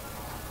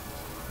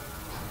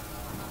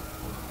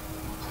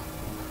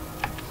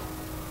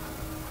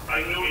 I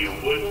I knew you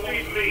wouldn't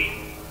leave me.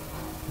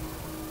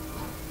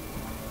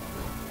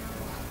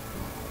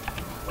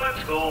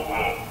 Let's go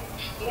home.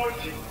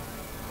 Sporty.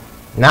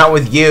 Not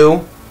with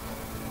you.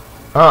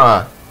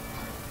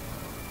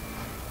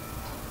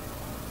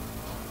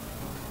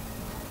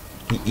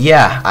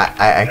 Yeah,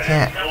 I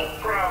can't. No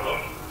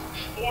problem.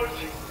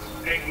 Sporty,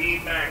 take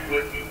me back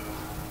with you.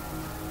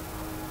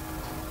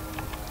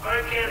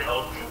 I can't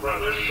help you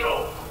run the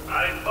show.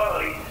 I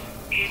bodies.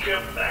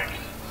 Egypt next.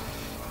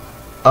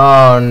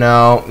 Oh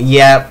no.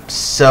 Yep.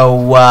 So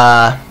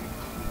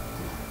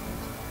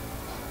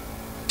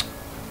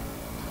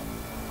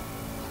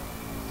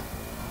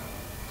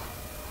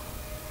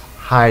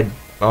hide.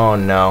 Oh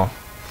no.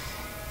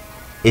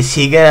 Is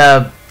he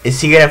gonna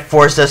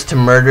force us to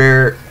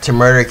murder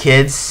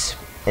kids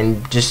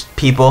and just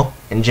people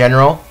in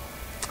general?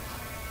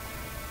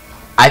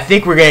 I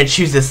think we're gonna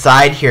choose a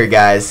side here,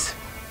 guys.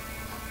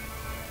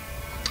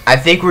 I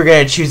think we're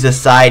gonna choose a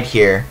side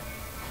here.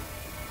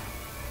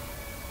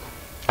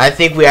 I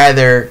think we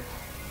either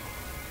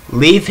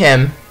leave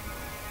him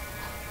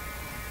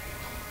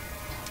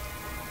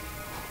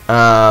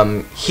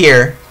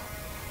here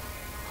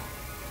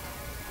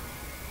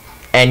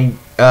and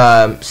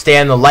stay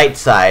on the light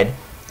side,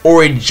 or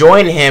we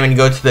join him and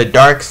go to the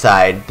dark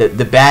side,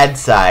 the bad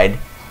side.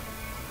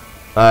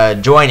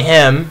 Join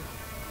him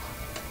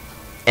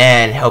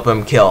and help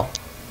him kill.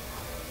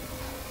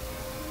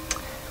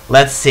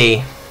 Let's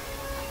see.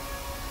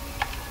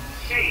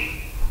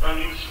 C.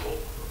 Unuseful.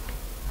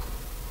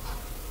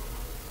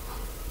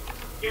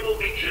 It'll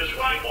be just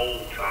like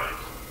old times.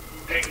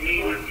 Take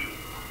me with you.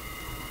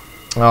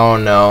 Oh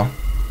no.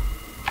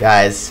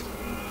 Guys.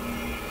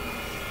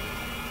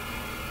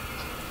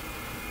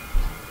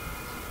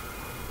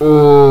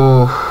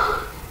 Ooh.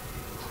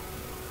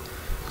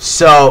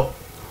 So,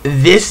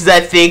 this is,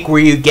 I think,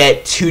 where you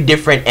get two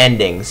different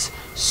endings.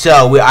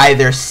 So, we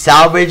either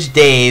salvage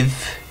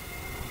Dave,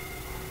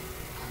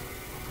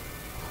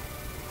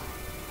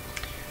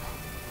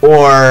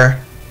 or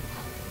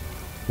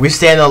we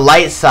stay on the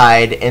light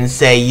side and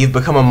say, you've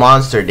become a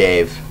monster,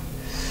 Dave.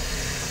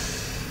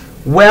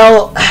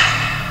 Well,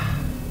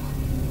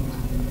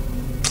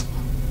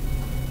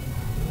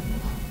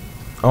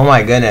 oh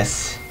my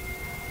goodness.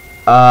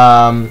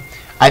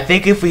 I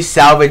think if we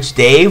salvage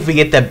Dave, we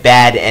get the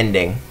bad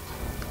ending.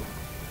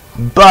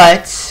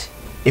 But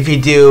if you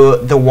do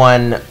the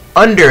one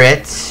under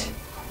it,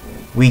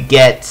 we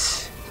get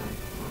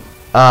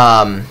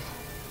the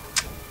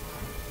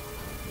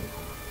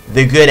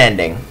good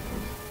ending.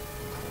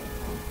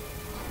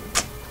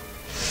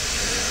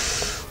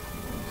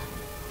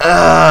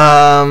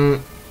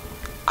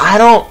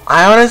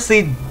 I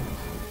honestly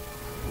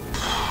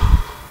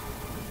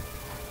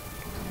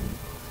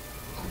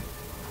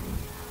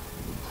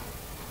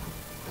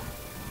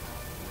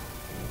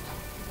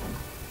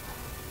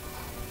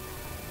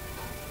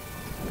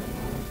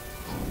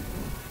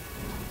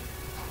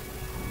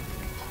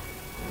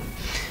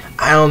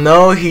don't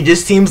know, he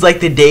just seems like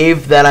the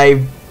Dave that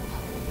I...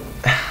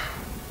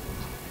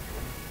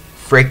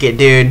 Frick it,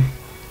 dude.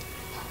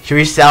 Should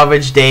we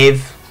salvage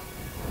Dave?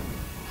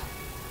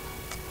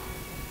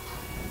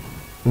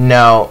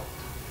 No.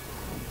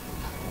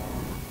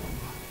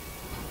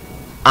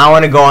 I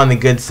want to go on the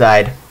good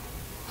side.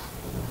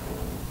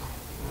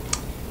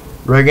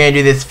 We're going to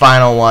do this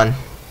final one.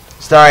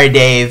 Sorry,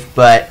 Dave,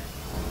 but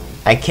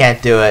I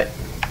can't do it.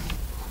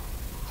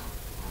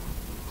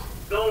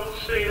 Don't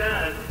say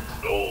that,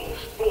 old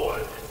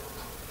sport.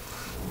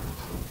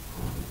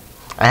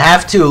 I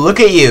have to. Look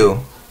at you.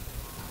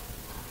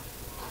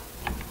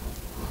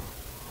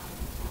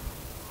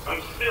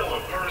 I'm still a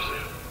person.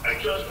 I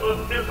just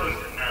look different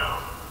now.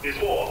 Is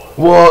all.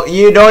 Well,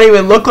 you don't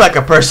even look like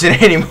a person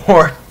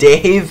anymore,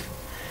 Dave.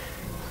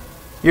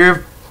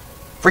 You're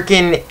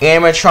freaking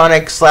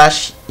animatronic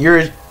slash... You're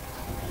an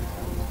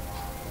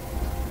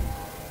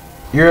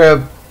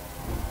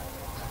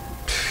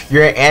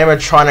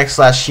animatronic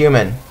slash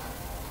human.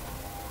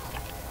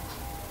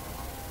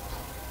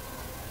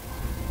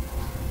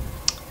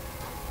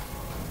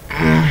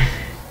 I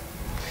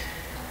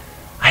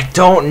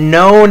don't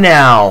know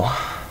now.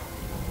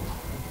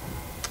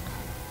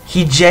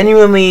 He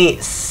genuinely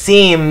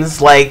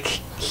seems like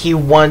he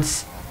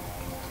wants...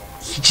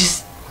 He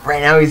just...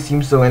 Right now he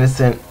seems so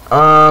innocent.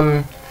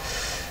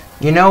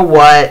 You know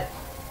what?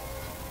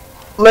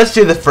 Let's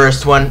do the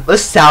first one.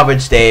 Let's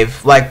salvage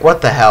Dave. Like,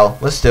 what the hell?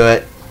 Let's do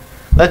it.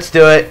 Let's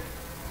do it.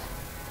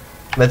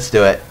 Let's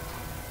do it.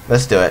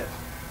 Let's do it.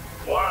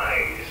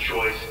 Wise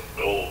choice,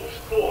 old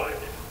sport.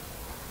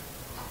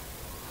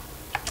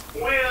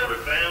 We're the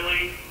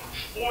family,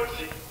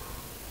 sportsy.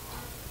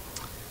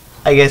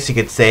 I guess you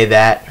could say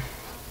that.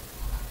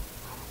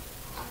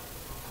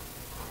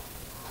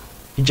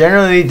 He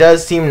generally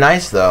does seem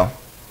nice, though.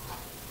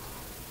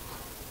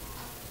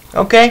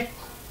 Okay.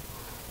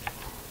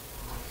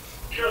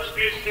 Just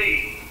you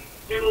see,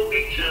 it'll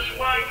be just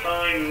like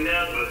I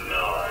never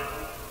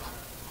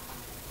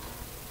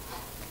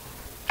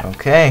known.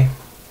 Okay.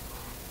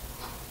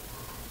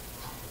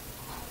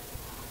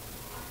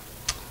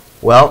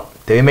 Well,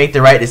 did we make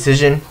the right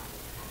decision?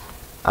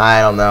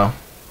 I don't know.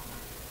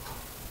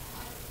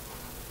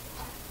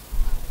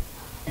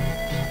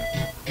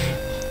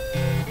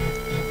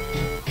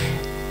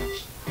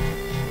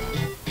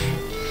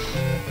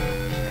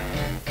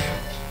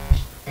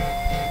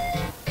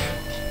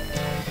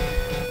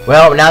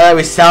 Well, now that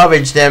we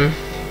salvaged him,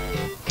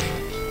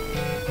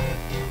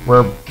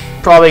 we're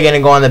probably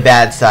gonna go on the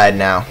bad side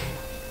now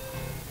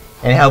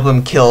and help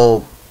him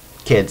kill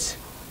kids.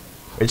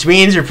 Which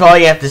means you're probably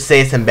gonna have to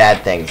say some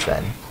bad things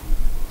then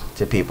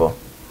to people.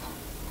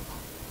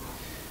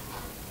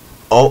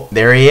 Oh,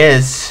 there he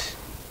is.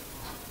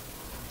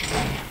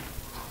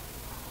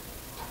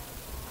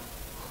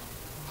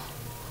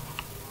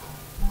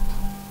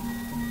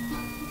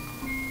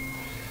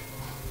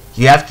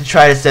 You have to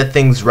try to set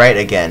things right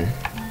again.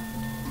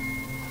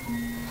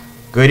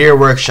 Go to your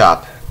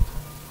workshop.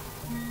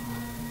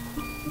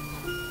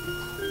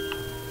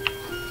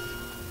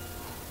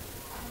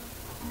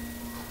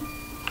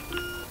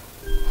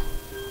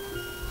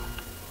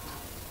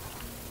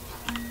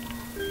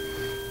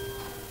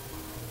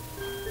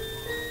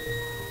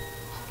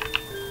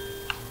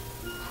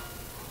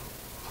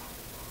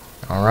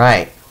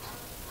 Alright.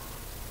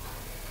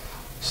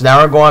 So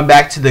now we're going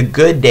back to the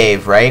good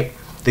Dave, right?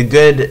 The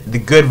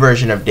good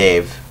version of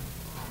Dave.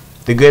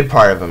 The good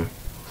part of him.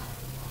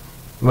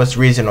 The most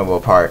reasonable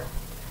part.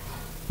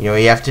 You know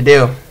what you have to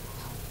do?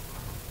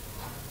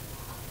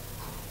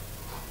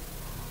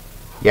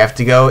 You have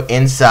to go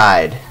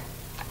inside.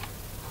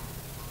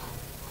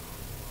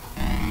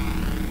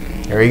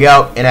 There we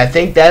go. And I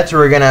think that's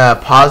where we're gonna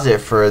pause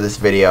it for this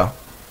video.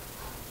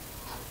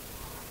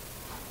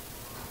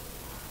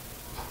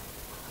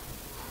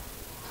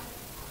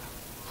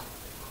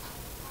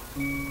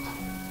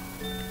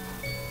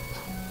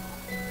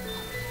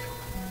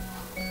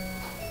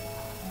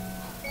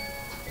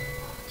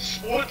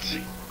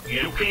 Woodsy,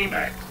 you came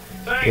back.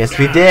 Thank Yes, God.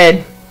 we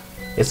did.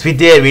 Yes, we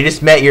did. We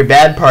just met your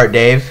bad part,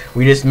 Dave.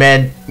 We just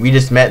met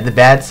the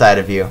bad side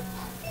of you.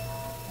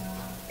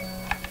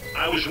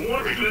 I was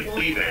wondering if you'd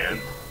leave, Ann.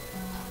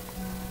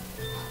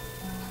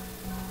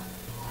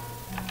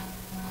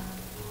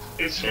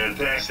 It's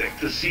fantastic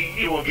to see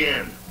you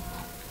again.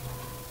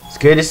 It's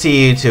good to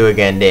see you two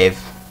again, Dave.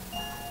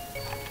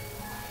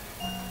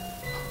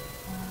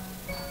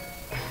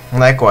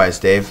 Likewise,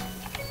 Dave.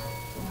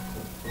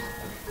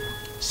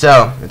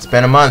 So, it's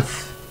been a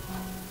month.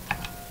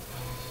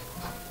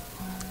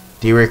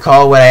 Do you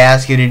recall what I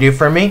asked you to do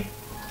for me?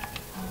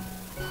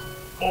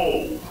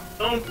 Oh,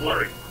 don't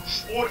worry,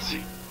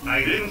 Sportsy.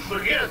 I didn't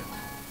forget.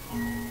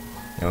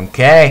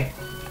 Okay.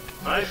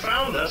 I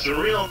found us a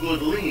real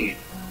good lead.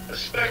 A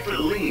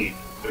spectral lead,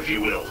 if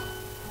you will.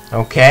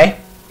 Okay.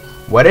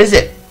 What is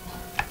it?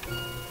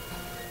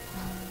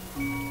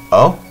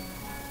 Oh?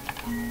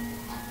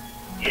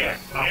 Yes,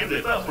 I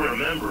ended up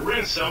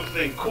remembering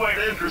something quite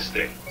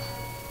interesting.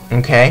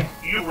 Okay.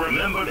 You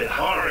remember that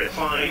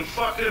horrifying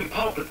fucking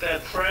puppet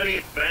that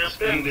Freddy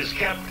bastard is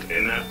kept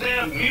in that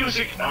damn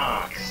music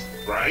box,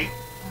 right?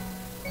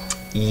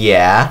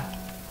 Yeah.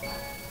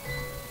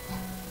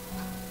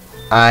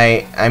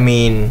 I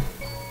mean...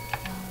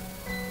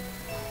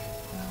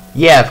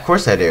 Yeah, of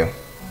course I do.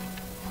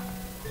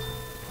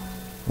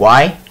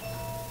 Why?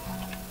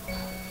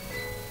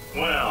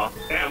 Well,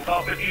 damn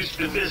puppet used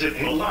to visit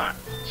him a lot,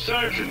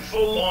 searching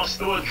for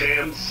lost or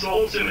damned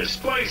souls in his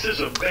places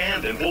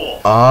abandoned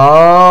wall.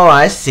 Oh,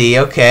 I see.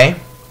 Okay.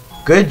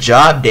 Good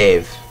job,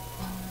 Dave.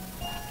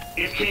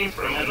 It came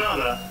from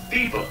another,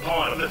 deeper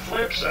part of the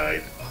flip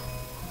side.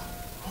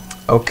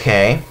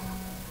 Okay.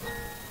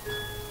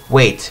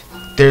 Wait,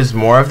 there's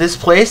more of this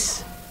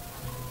place?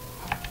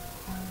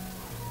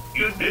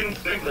 You didn't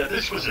think that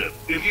this was it,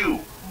 did you?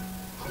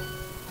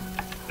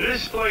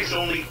 This place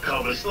only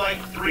covers like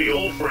 3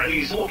 old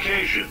Freddy's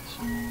locations.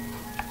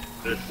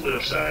 The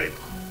flip side,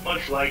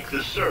 much like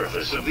the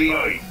surface of the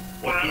earth,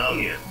 where an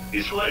onion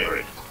is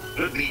layered,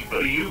 the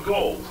deeper you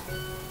go.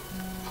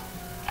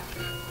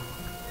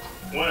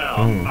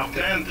 Well, I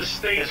tend to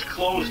stay as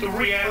close to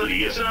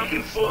reality as I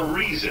can for a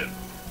reason.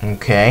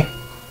 Okay.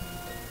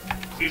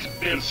 It's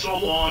been so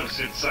long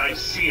since I've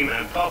seen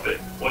that puppet.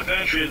 What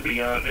ventured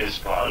beyond is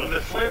part of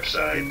the flip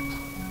side.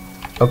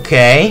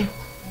 Okay.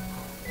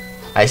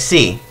 I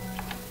see.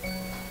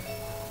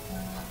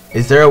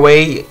 Is there a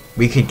way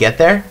we could get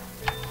there?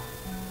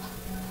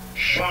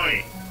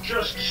 Shine,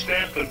 just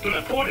step into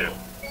the portal.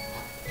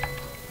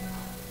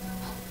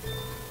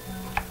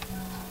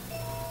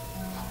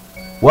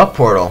 What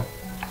portal?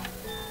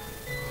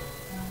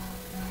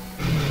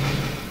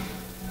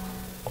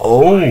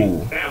 Oh.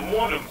 And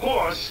one, of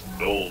course,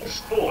 old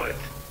sport.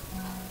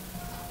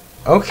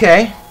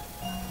 Okay.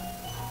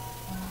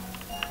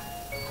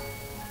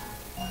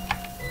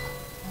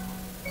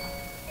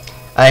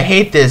 I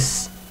hate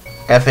this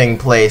effing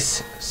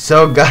place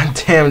so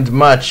goddamned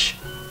much.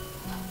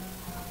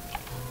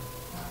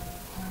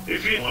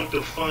 If you want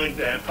to find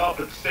that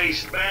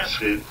puppet-faced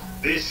bastard,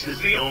 this is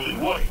the only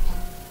way.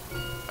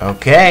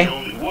 Okay. The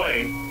only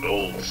way,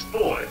 old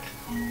sport.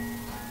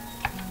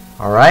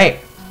 Alright.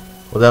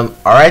 Well then,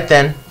 alright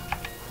then.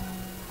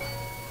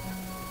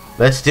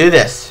 Let's do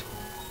this.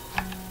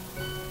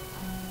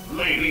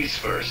 Ladies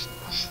first.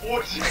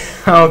 Sportsy.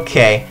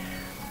 Okay.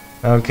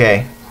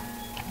 Okay.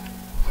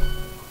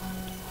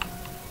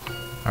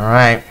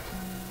 Alright.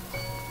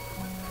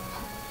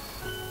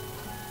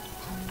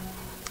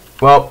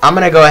 Well, I'm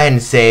gonna go ahead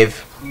and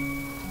save.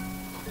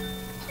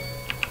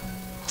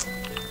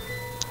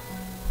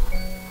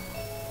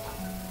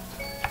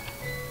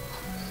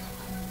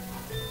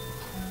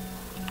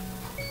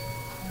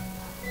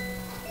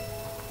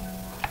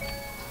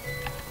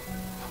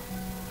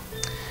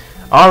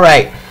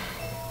 Alright.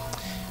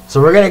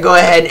 So we're going to go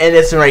ahead and end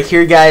this one right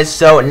here, guys.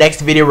 So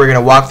next video, we're going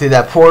to walk through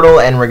that portal,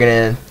 and we're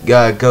going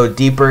to go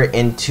deeper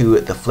into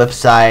the flip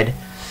side.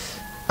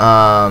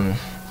 Yeah.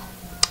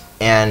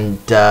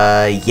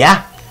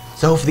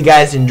 So hopefully you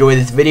guys enjoyed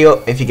this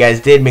video. If you guys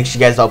did, make sure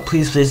you guys all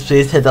please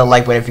hit that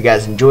like button if you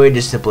guys enjoyed.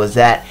 Just simple as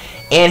that.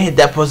 And hit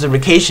that post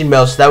notification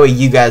bell so that way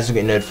you guys will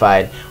get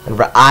notified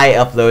whenever I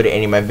upload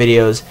any of my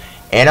videos.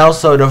 And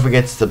also, don't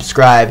forget to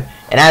subscribe.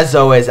 And as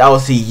always, I will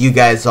see you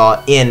guys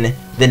all in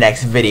the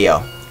next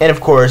video. And of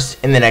course,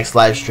 in the next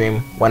live stream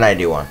when I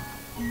do one.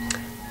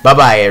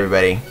 Bye-bye,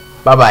 everybody.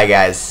 Bye-bye,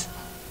 guys.